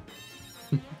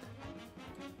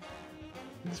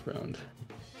 This round.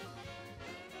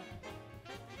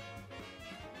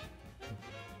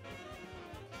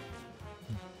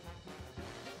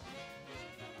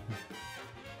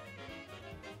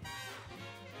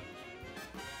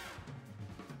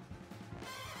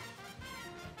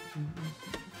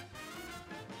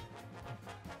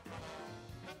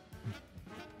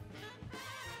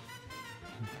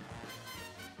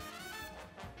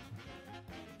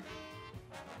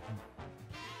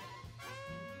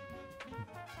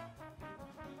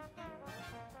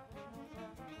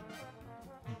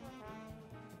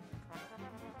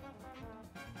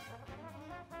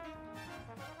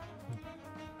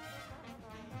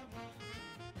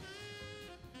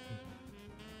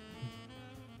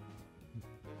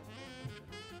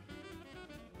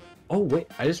 Oh wait,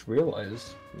 I just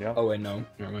realized. Yeah. Oh wait, no,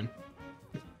 never mind.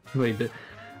 Wait,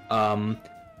 I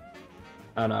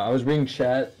don't know. I was reading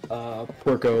chat.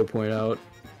 Porco pointed out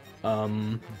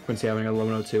Quincy having a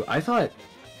 1102. I thought,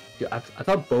 dude, I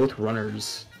thought both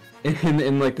runners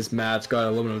in like this match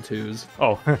got 1102s.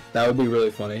 Oh. That would be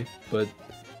really funny, but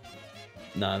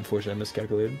nah, unfortunately, I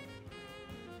miscalculated.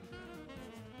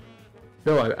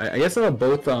 No, I guess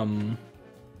both rounds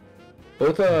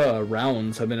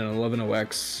have been an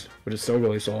 11-0x, which is still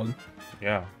really solid.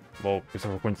 Yeah. Well,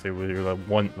 except for Quincy with your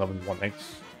 111-1x.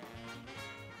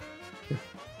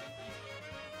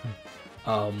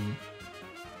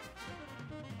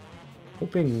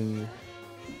 Hoping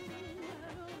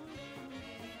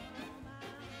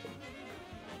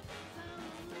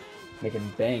making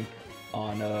bank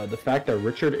on the fact that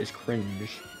Richard is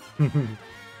cringe.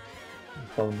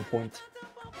 Following the points.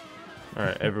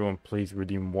 Alright, everyone please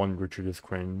redeem one Richard is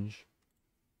cringe.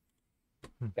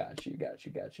 Got you.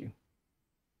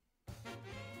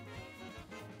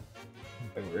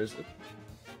 Wait, where is it?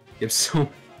 You have so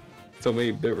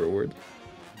many bit rewards.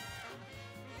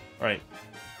 Alright.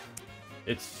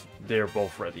 They're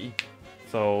both ready.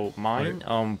 So mine,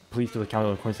 please do the count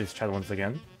on Quincy's chat once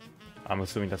again. I'm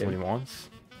assuming that's what he wants.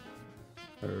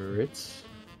 Alright,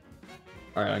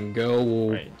 I can go.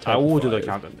 Right. I will do the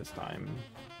countdown this time.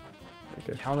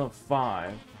 Okay. Count of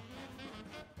 5.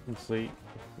 Complete.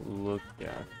 Look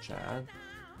at chat.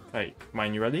 Hey,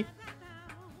 mine, you ready?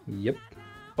 Yep.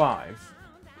 5,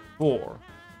 4,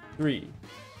 3,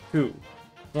 2,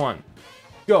 1,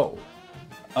 go!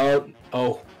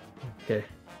 Oh. Okay.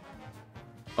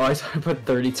 Oh, I thought I put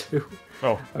 32.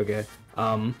 Oh. Okay.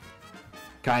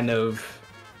 Kind of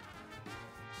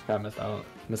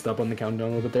messed up on the countdown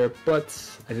a little bit there, but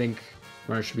I think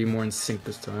runners should be more in sync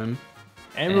this time.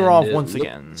 And we're off once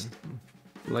again.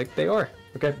 Like they are.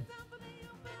 Okay.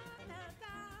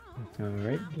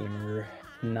 Alright, gamer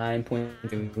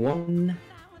 9.1.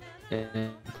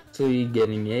 And actually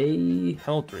getting a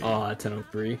Hell 3.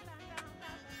 1003.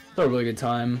 Still a really good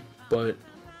time, but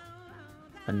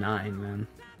a 9, man.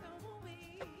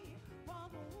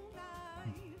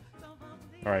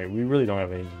 Alright, we really don't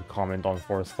have any comment on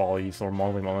Forest Follies or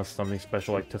Modeling unless something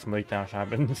special like Testimony Dash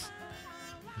happens.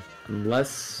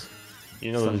 Unless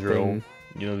you know the drill.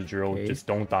 You know the drill. Okay. Just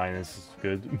don't die and it's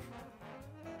good.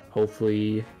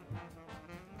 Hopefully.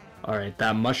 Alright,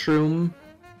 that mushroom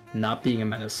not being a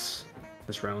menace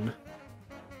this round.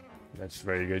 That's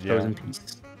very good, Goes yeah. in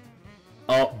peace.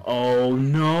 Oh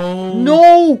no!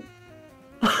 No!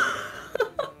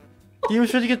 He was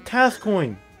trying to get task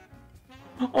coin.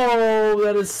 Oh,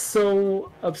 that is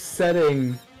so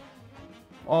upsetting.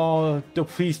 Oh,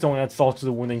 please don't add salt to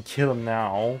the wound and kill him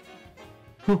now.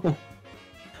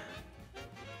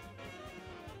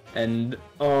 And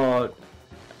I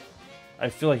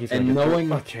feel like he's and gonna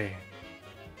knowing okay,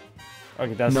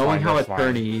 that's knowing fine, how that's a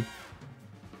tourney,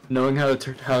 knowing how a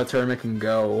tournament can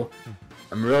go,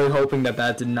 I'm really hoping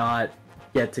that did not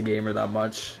get to Gamer that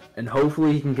much, and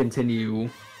hopefully he can continue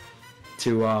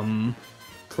to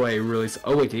play really.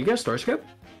 Oh wait, did you get a star skip?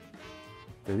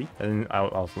 Did he? And I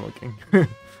was looking.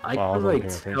 I Well, could wasn't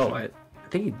like paying tell.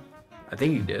 attention. I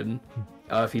think he did.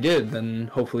 If he did, then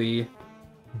hopefully,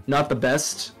 not the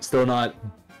best. Still not.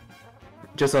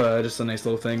 Just a nice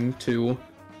little thing to, like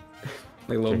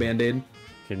a little Okay. band-aid.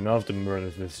 Okay, none of the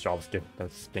murders this job skip.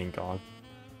 That's thank God.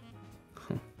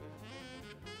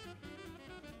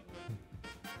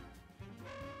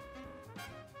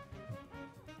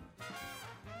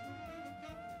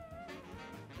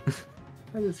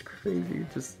 That is crazy.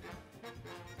 Just.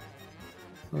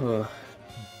 Ugh.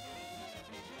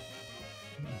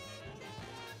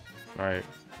 Alright,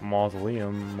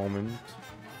 mausoleum moment.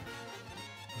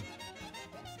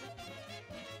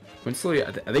 Quincy,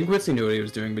 I think Quincy knew what he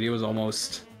was doing, but he was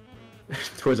almost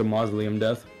towards a mausoleum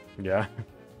death. Yeah,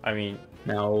 I mean,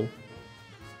 Now,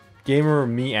 Gamer,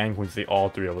 me, and Quincy, all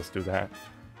three of us do that.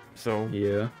 So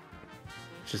yeah,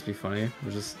 just be funny.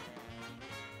 We'll just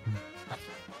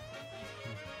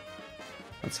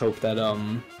let's hope that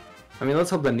let's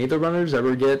hope that neither runners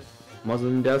ever get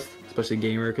mausoleum death, especially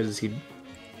Gamer, because he,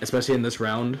 especially in this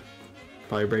round,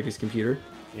 probably break his computer.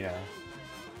 yeah.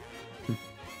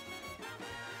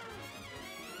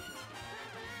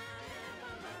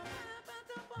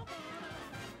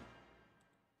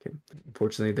 Okay.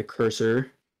 Unfortunately, the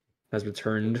cursor has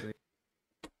returned.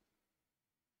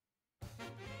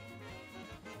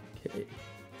 Okay.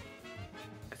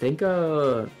 I think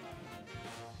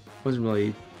wasn't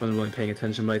really paying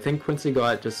attention, but I think Quincy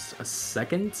got just a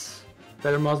second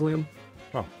better mausoleum.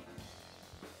 Oh.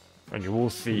 And you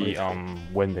will see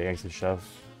when they exit chef.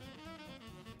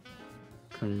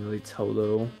 Couldn't really tell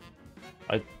though.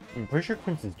 I'm pretty sure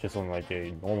Quincy's just on like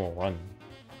a normal run.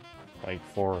 like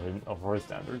for his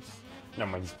standards. No,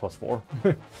 mind, he's +4.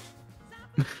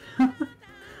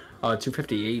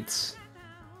 258. It's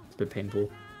a bit painful.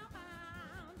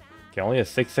 Okay, only a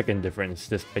 6-second difference,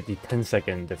 despite the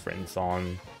 10-second difference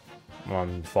on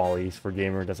follies for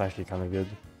gamer. That's actually kind of good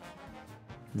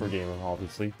for gamer,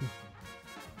 obviously.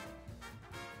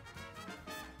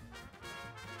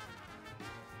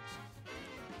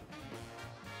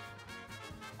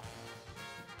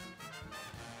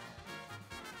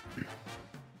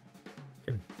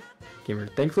 Gamer,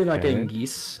 thankfully not getting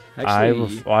geese.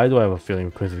 Actually, I do have a feeling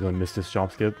Chris is going to miss this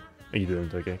jump skip. You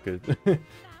didn't. Okay, good.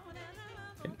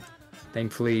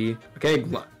 Thankfully, okay.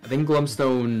 I think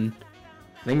Glumstone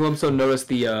noticed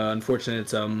the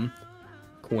unfortunate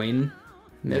coin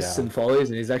miss and follies,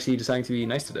 and he's actually deciding to be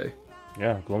nice today.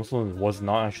 Yeah, Glumstone was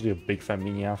not actually a big Fat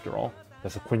Meanie after all.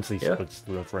 That's a Quincy split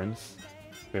difference.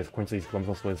 Because Quincy's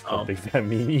Glumstone split is called Big Fat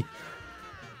Meanie.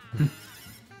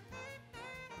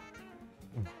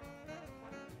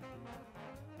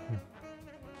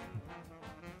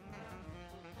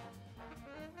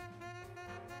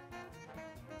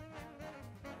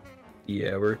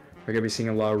 Yeah, we're gonna be seeing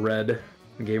a lot of red on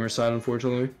the gamer side,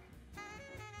 unfortunately.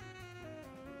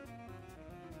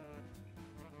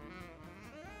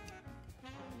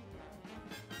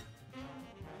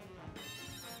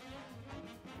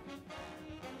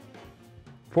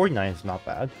 $49 is not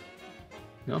bad.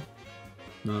 No,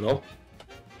 not at all.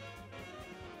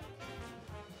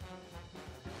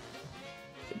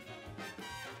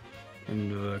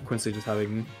 And Quincy just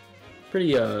having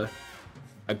pretty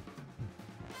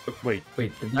Wait,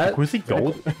 did that Quincy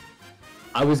gold?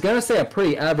 I was gonna say a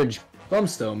pretty average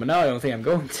Glumstone, but now I don't think I'm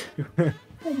going to.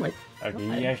 Oh my.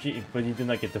 Okay, but he did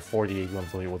not get the 48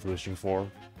 Glumstone he was wishing for.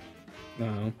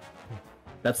 No.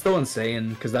 That's still insane,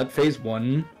 because that phase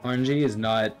 1 RNG is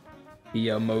not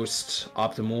the most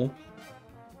optimal.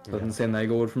 That's insane that I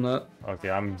go from that. Okay,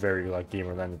 I'm very like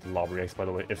gamer than the Lobby X, by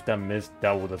the way. If that missed,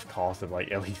 that would have cost him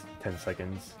like at least 10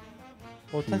 seconds.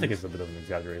 Well, 10 seconds is a bit of an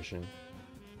exaggeration.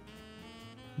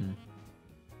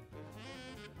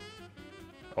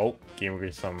 Oh, gamer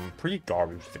gets some pretty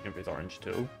garbage second phase orange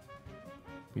too.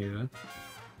 Yeah.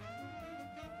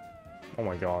 Oh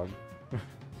my god.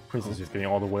 Prince is just getting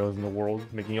all the whales in the world,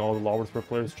 making all the Lobber Spur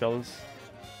players jealous.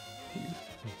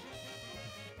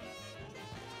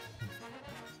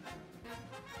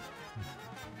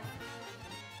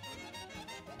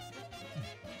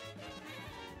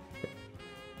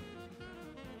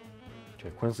 Okay,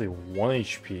 Quincy 1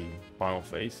 HP final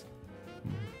phase.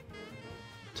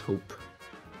 Taupe.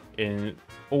 In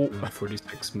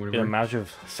 46 more. In a match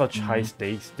of such high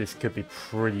stakes, this could be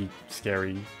pretty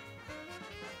scary.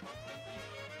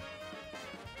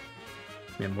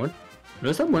 Man, what?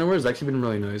 Notice that Winter has actually been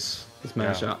really nice this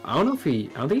match. Yeah. I don't know if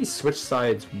I don't think he switched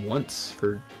sides once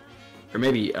for, or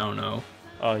maybe I don't know.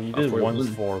 He did once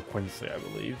for Quincy, I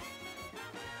believe.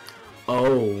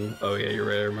 Oh yeah, you're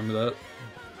right. I remember that.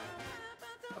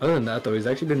 Other than that, though, he's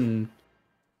actually been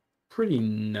pretty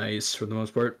nice for the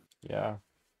most part. Yeah.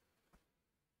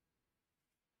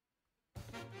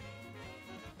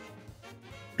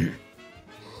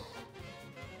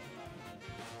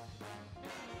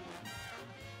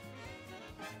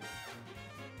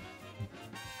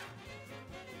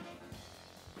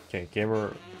 Okay,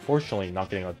 gamer fortunately not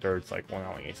getting a third cycle on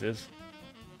allowing aces.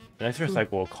 The next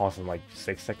cycle will cost him like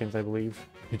 6 seconds, I believe,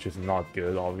 which is not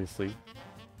good, obviously.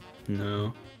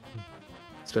 No.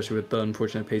 Especially with the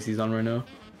unfortunate pace he's on right now.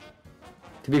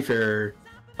 To be fair,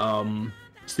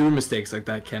 stupid mistakes like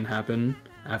that can happen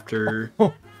after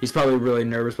he's probably really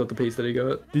nervous about the pace that he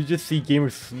got. Did you just see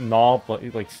gamer's knob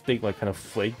like stick like kind of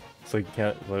flake, so he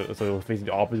can't, so he was facing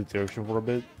the opposite direction for a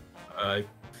bit? I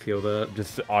feel that.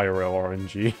 Just IRL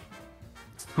RNG.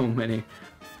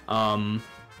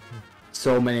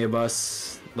 So many of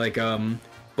us, like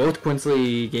both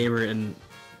Quincy Gamer and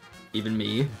even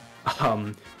me,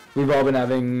 we've all been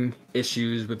having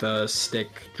issues with stick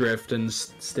drift and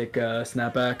stick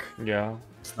snapback. Yeah.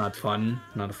 It's not fun.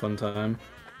 Not a fun time.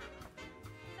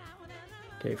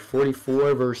 Okay,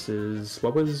 44 versus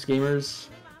what was Gamer's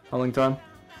hauling time?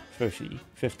 50.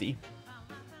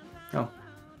 Oh.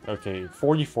 Okay,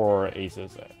 44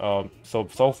 aces.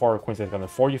 So far Quincy has gotten a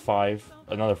 45,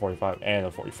 another 45, and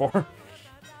a 44.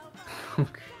 Oh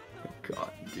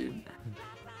god, dude.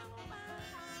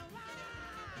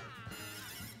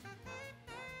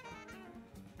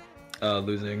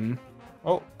 Losing.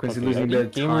 Oh, Quincy losing a bit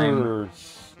of time.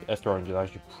 Gamer's SRNG is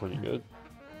actually pretty good.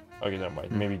 Okay, never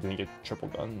mind. Maybe he didn't get triple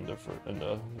gun in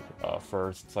the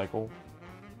first cycle.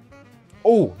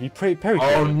 Oh, he parry.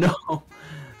 Oh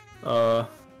no.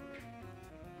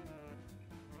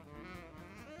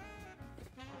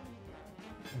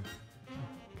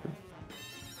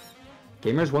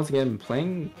 Gamers once again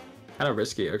playing kind of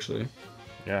risky, actually.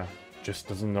 Yeah, just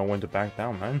doesn't know when to back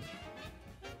down, man.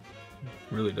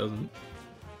 Really doesn't.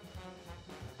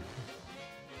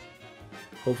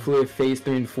 Hopefully, phase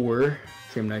 3 and 4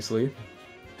 stream nicely.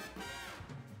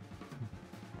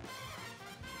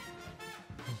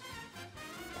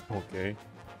 Okay.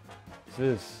 This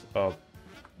is a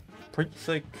pretty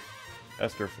sick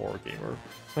Esther 4 gamer.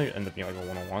 This might end up being like a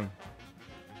 101.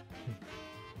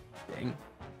 Dang.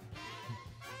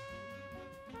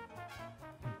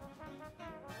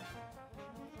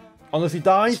 Unless he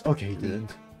dies? Okay, he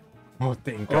didn't. Oh,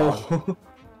 thank God.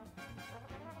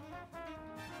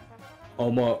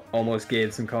 Oh. Almost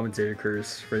gave some commentator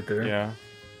curse right there. Yeah.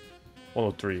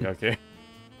 103, okay.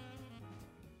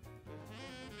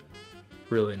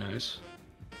 Really nice.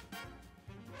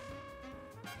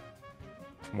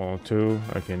 102.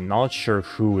 Okay, not sure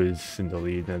who is in the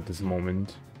lead at this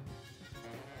moment.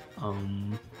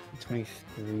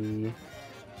 23.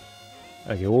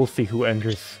 Okay, we'll see who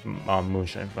enters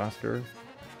Moonshine faster.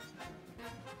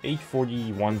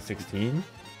 841.16.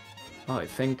 Oh, I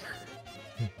think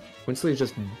Winsley is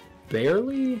just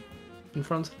barely in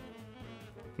front.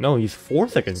 No, he's 4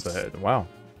 seconds ahead. Wow.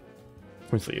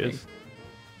 Quincy is.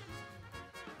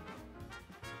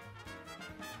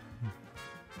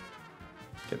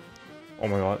 Oh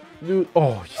my God. Dude,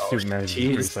 oh, he still managed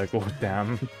to recycle.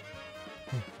 Damn.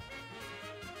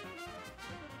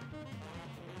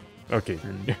 Okay.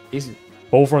 He's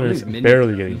both runners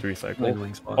barely getting to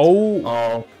recycle.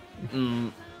 Oh!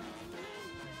 Oh.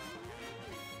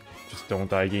 Just don't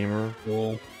die, gamer.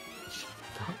 Cool.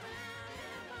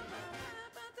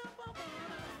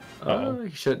 Uh-oh. You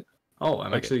should. Oh,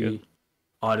 I'm actually. Good.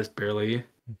 Oh, just barely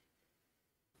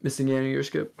missing the end of your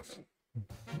skip.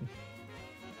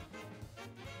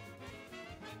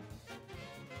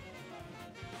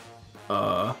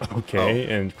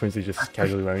 Okay, and Quincy just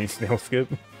casually letting snail skip.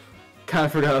 Kind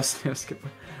of forgot I was snail skip.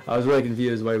 I was really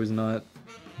confused why he was not.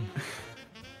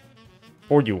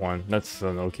 41. That's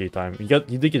an okay time. You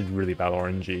did get really bad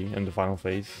RNG in the final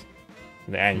phase,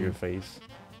 in the annual phase.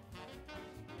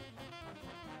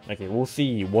 Okay, we'll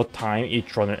see what time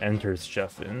each runner enters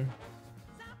Jeff in.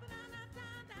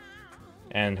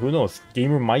 And who knows,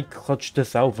 gamer might clutch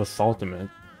this out with Ultimate.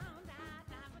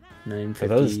 950. So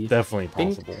that is definitely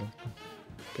possible.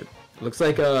 Okay. Looks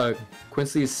like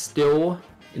Quincy is still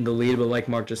in the lead, but like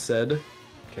Mark just said,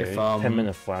 okay,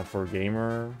 10-minute flat for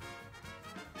gamer.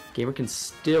 Gamer can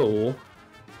still.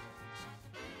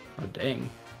 Oh dang.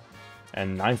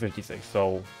 And 956.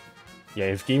 So yeah,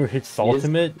 if gamer hits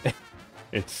Ultimate,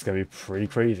 it's gonna be pretty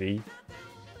crazy.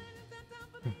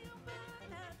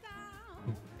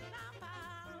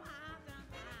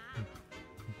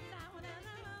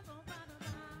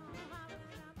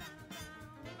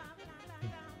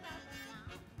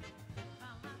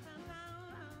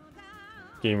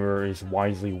 Gamer is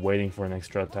wisely waiting for an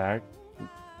extra attack.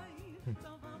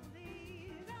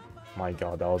 My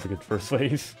God, that was a good first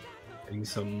phase. Getting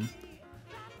some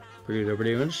pretty good over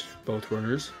damage, both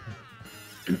runners.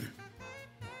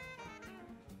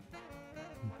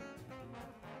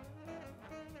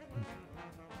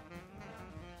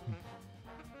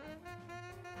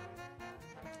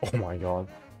 Oh my God.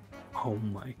 Oh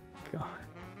my God.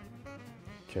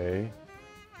 Okay.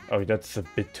 Oh, that's a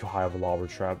bit too high of a lava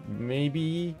trap.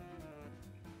 Maybe.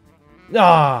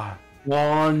 Ah!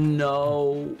 Oh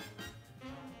no.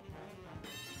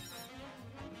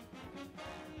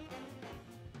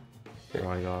 Oh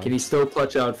my God. Can he still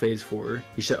clutch out phase 4?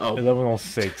 He should. Oh.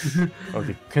 11:06.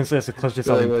 Okay, Quincy has to clutch this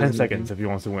out in 10 seconds if he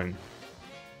wants to win.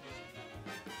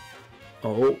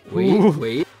 Oh, wait,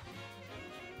 wait.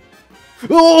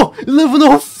 Oh!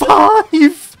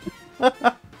 11:05!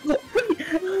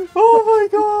 Oh my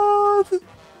God!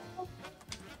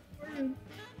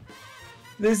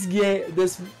 This game,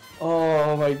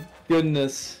 oh my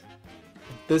goodness.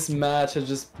 This match has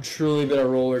just truly been a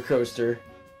roller coaster.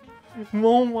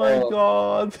 Oh my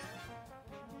God!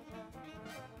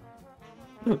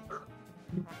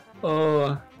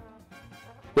 What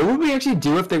would we actually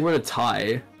do if they were to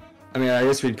tie? I mean, I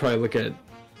guess we'd probably look at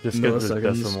just get the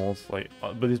decimals, like,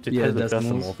 but if they had the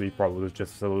decimals, we probably would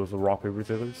just settle with the rock, paper,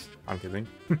 scissors. I'm kidding.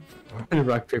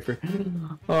 Rock, paper.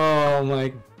 Oh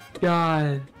my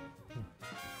God.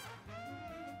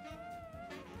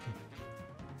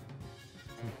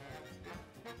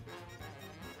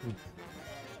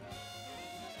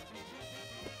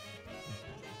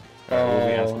 We'll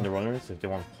be asking the runners if they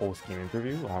want a post-game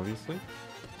interview, obviously.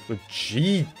 But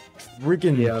G,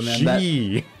 friggin'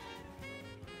 G!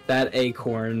 That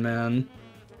acorn, man.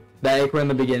 That acorn in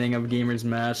the beginning of Gamer's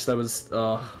match, that was,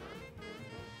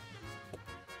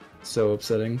 so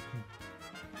upsetting.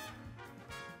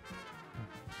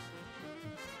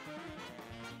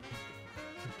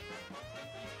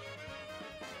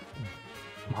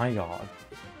 my god.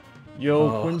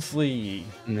 Yo, Quincy.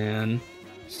 Man.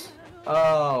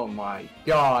 Oh my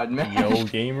god, man. Yo,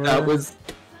 gamer. That was.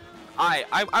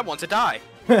 I want to die.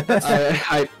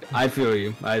 I feel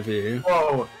you. I feel you.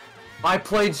 Whoa. I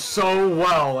played so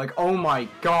well. Like, oh my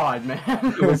god, man.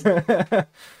 It was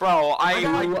Bro, I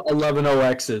got 11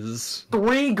 OXs.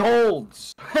 3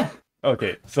 golds.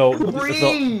 Okay, so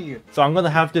 3. so I'm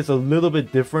gonna have this a little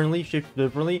bit differently, shaped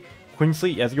differently.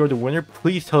 Quincy, as you're the winner,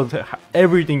 please tell us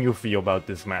everything you feel about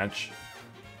this match.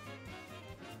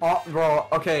 Bro,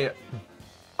 okay.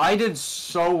 I did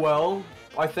so well,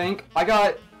 I think. I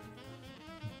got...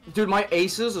 Dude, my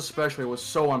aces especially was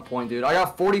so on point, dude. I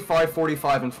got 45,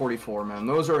 45, and 44, man.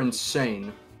 Those are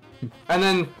insane. And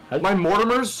then my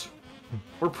Mortimers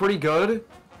were pretty good.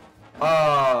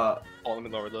 Oh, let me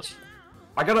lower this.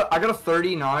 I got a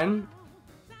 39,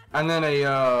 and then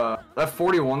that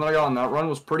 41 that I got on that run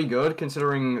was pretty good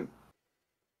considering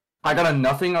I got a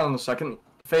nothing on the second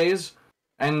phase,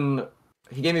 and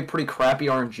he gave me pretty crappy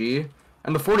RNG.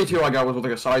 And the 42 I got was with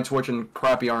like a side switch and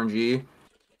crappy RNG.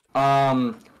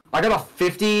 I got a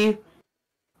 50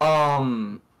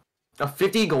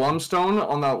 Glumstone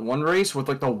on that one race with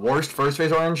like the worst first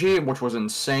phase RNG, which was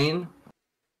insane.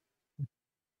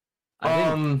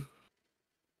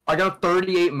 I got a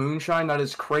 38 Moonshine, that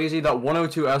is crazy. That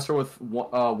 102 Esther with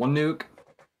one nuke.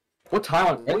 What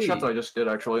shot did I just did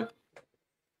actually?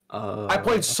 I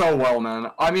played so well,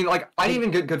 man. I mean, like, I didn't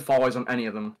even get good follows on any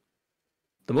of them.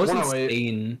 The most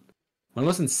insane, one of the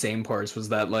most insane parts was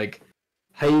that, like,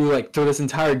 how you, like, through this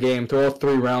entire game, through all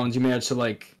 3 rounds, you managed to,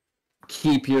 like,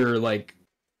 keep your, like,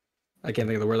 I can't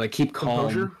think of the word, like, keep calm.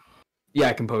 Composure?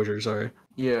 Yeah, composure, sorry.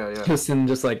 Yeah.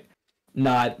 Just, like,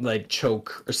 not, like,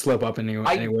 choke or slip up anyway.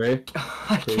 I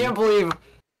can't believe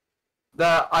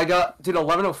that I got, dude,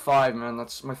 11:05, man.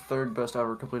 That's my 3rd best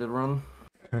ever completed run.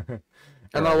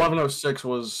 And the 11:06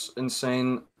 was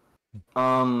insane.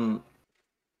 My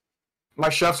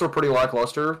chefs were pretty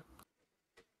lackluster.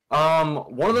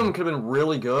 One of them could have been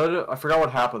really good. I forgot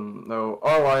what happened though.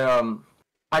 Oh,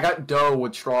 I got dough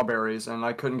with strawberries and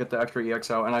I couldn't get the extra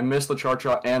EX out, and I missed the chart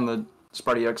shot and the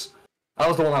spread EX. That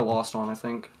was the one I lost on, I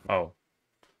think. Oh,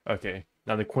 okay.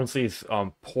 Now the Quincy's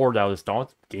poured out his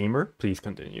thoughts. Gamer, please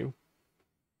continue.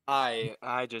 I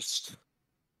just...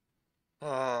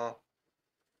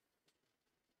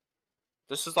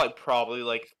 This is, like, probably,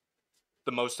 like,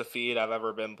 the most defeated I've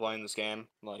ever been playing this game.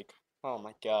 Like, oh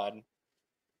my god.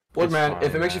 Look, It's man, fine,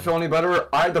 if it makes you man. feel any better,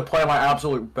 I had to play my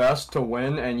absolute best to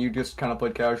win, and you just kind of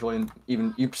played casually, and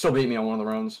even you still beat me on one of the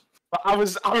rounds. I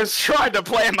was trying to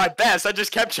play my best. I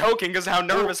just kept choking because how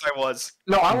nervous I was.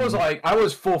 No, I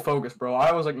was full focus, bro.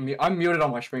 I was like, I'm muted on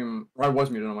my stream. Or I was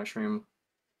muted on my stream.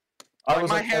 Like,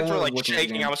 my hands were only like looking at the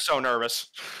shaking. game. I was so nervous.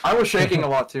 I was shaking a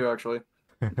lot too, actually.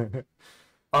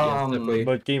 definitely.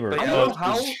 But gamer, But I yeah, don't know it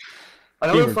how. was-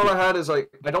 Another Gamer, thought I had is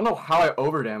like, I don't know how I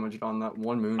overdamaged on that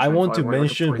one Moonshine I want to fight where I got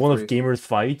mention one of 43. Gamer's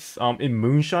fights. In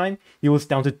Moonshine, he was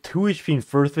down to 2 HP in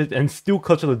first phase and still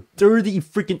clutched a dirty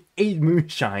freaking 8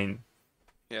 Moonshine.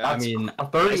 Yeah, I mean, A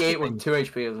 38 with 2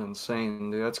 HP is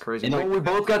insane, dude. That's crazy. And Oh, we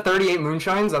both got 38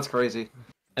 Moonshines? That's crazy.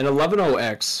 an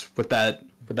 11-0X with that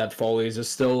follies is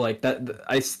still like that.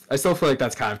 I still feel like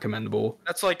that's kind of commendable.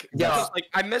 that's like Yeah. like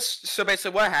I missed. So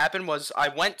basically, what happened was I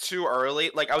went too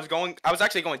early. Like I was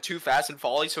actually going too fast in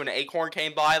volley. So an acorn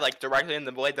came by like directly in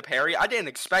the blade the parry. I didn't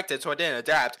expect it, so I didn't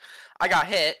adapt. I got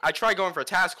hit. I tried going for a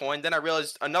task coin. Then I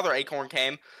realized another acorn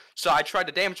came. So I tried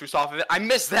to damage boost off of it. I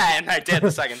missed that, and I did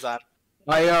the second time.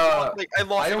 I Like I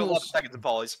lost I like 11 almost- seconds in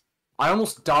volleys.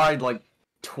 almost died like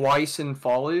twice in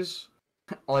follies.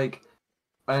 Like,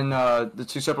 in the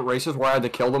 2 separate races where I had to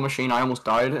kill the machine, I almost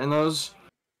died in those.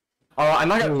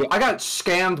 And I got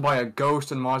scammed by a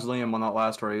ghost in Mausoleum on that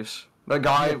last race. That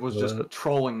guy was just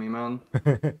trolling me, man.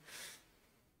 Yeah,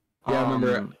 I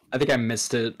remember. I think I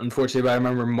missed it, unfortunately, but I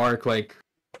remember Mark like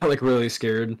really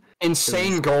scared.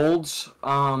 Insane golds.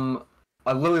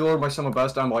 I literally lowered my sum of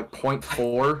best down to like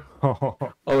 0.4.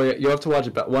 Oh yeah, you have to watch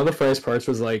it. But one of the first parts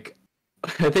was like,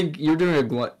 I think you were doing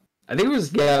I think it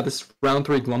was this round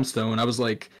 3 Glumstone. I was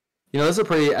like, that's a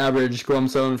pretty average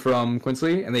Glumstone from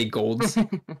Quincy, and they golds.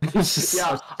 It's just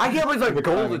Yeah, I can't believe I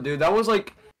golded, dude. That was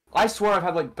like, I swear I've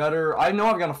had like better. I know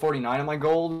I've got a 49 in my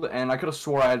gold, and I could have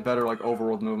swore I had better like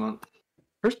overworld movement.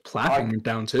 First platform went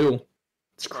down too.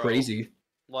 It's Bro. crazy.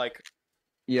 Like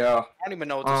Yeah. I don't even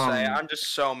know what to say. I'm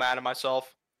just so mad at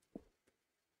myself.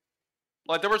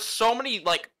 Like there were so many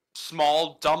like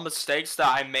small dumb mistakes that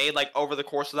I made like over the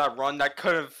course of that run that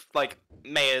could have like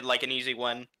made like an easy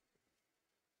win.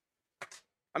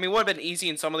 I mean, it would have been easy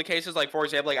in some of the cases. Like, for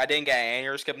example, like I didn't get an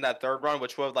annular skipping that third run,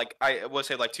 which would have, like, I would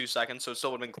say like 2 seconds, so it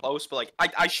still would have been close. But like,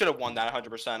 I should have won that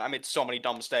 100%. I made so many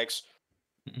dumb mistakes.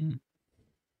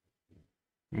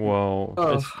 Well,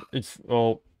 it's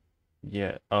well,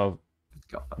 yeah.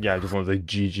 Yeah. I just want to say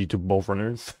GG to both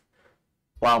runners.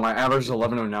 Wow, my average is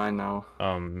 1109 now.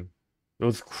 It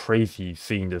was crazy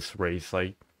seeing this race.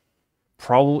 Like,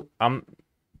 probably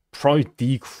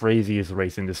the craziest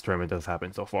race in this tournament that's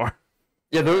happened so far.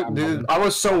 Yeah, dude, I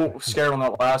was so scared on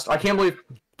that last. I can't believe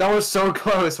that was so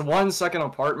close. 1 second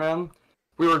apart, man.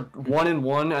 We were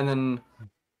 1-1, and then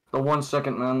the 1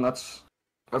 second, man. That's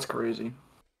crazy.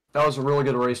 That was a really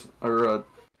good race or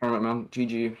tournament, man.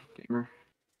 GG, gamer.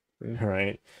 All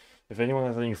right. If anyone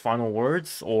has any final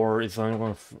words, or is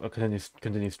anyone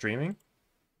continue streaming?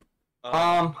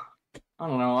 I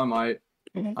don't know. I might.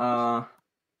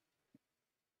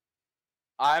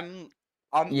 I'm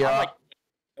Yeah. like,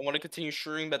 I want to continue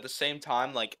streaming, but at the same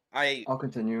time, like I'll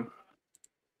continue.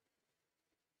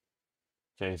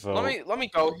 Okay, so let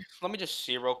me go. Let me just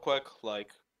see real quick.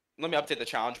 Like, let me update the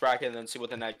challenge bracket and then see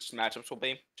what the next matchups will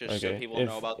be, just so people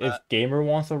know about if that. Gamer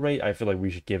wants a rate, I feel like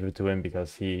we should give it to him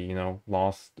because he,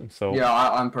 lost. So Yeah,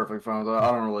 I'm perfectly fine with that.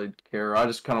 I don't really care. I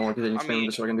just kind of want to continue streaming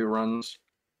just so I can do runs.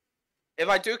 If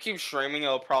I do keep streaming,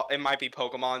 it might be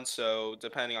Pokemon. So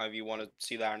depending on if you want to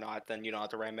see that or not, then you don't have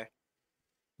to rate me.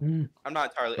 I'm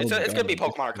not entirely. It's gonna be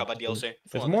Pokemon or Cuphead DLC.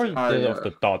 it's more the of the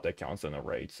thought that counts in a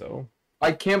rate. So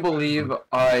I can't believe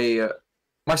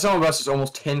my summer best is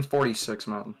almost 1046,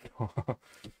 man. All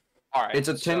right. It's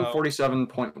a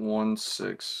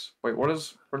 1047.16. Wait, where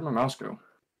did my mouse go?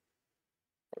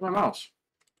 Where's my mouse?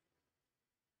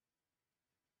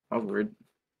 That was weird.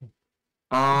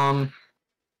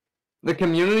 The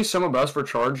community summer best for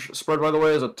charge spread, by the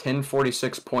way, is a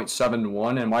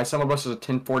 1046.71, and my summer best is a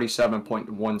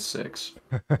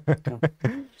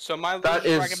 1047.16. So my That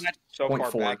losing is bracket match is so far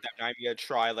 0.4. back that I'm not even gonna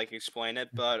try like explain it.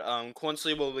 But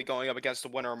Quincy will be going up against the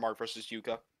winner of Mark versus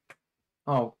Yuka.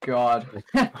 Oh god.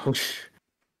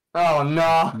 Oh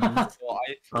no.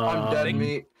 Well, I'm dead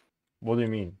meat. what do you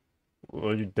mean?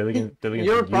 Well, you dead against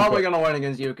You're Yuka? probably gonna win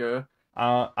against Yuka.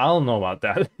 I don't know about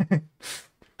that.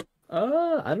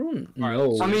 I don't Alright,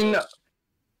 know. I mean,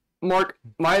 Mark,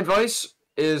 my advice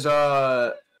is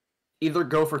either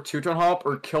go for two-tone hop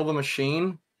or kill the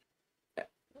machine.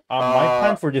 My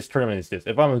plan for this tournament is this: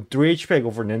 if I'm a 3 HP, I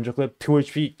go for Ninja Clip. 2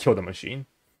 HP, kill the machine.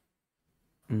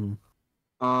 That's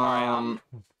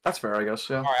fair, I guess.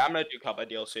 Yeah. All right, I'm gonna do Cuphead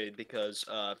DLC because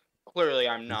clearly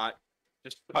I'm not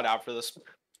just cut out for this.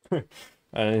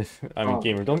 I mean,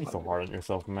 Gamer, don't be so hard on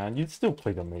yourself, man. You still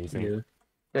played amazing.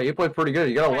 Yeah, you played pretty good.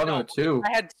 You got 11-2.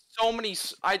 I had so many.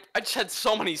 I just had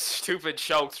so many stupid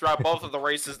chokes throughout both of the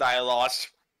races that I lost.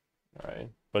 Alright.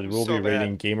 But we'll So be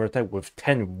rating GamerAttack with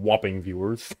 10 whopping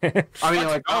viewers. I mean,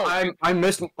 like, go. I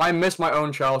missed my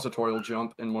own chalice tutorial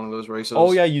jump in one of those races.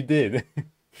 Oh yeah, you did.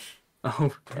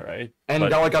 Oh. Alright. And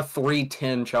got like a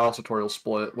 310 chalice tutorial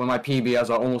split when my PB has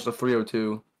almost a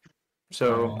 302.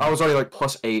 So I was already like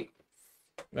 +8.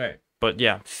 Alright. But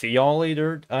yeah, see y'all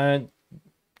later.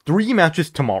 3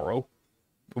 matches tomorrow.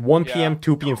 1 p.m.,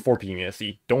 2 p.m., 4 p.m.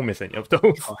 EST. Don't miss any of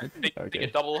those. They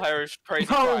get double headers, crazy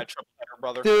No. try, triple header,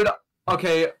 brother. Dude,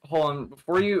 okay, hold on.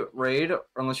 Before you raid,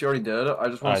 unless you already did, I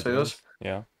just want to say this.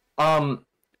 Yeah.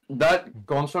 That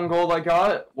Glumstone gold I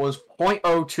got was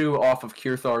 0.02 off of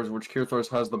Kirthar's, which Kirthar's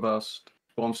has the best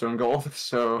Glumstone gold.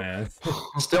 So Man.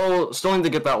 still need to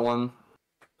get that one.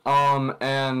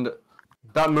 And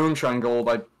that Moonshine gold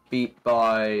I beat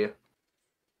by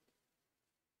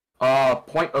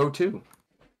 0.02.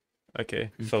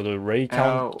 Okay, so the raid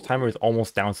count timer is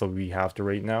almost down, so we have to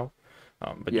raid now.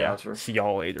 But Yeah, yeah, sure. see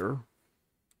y'all later.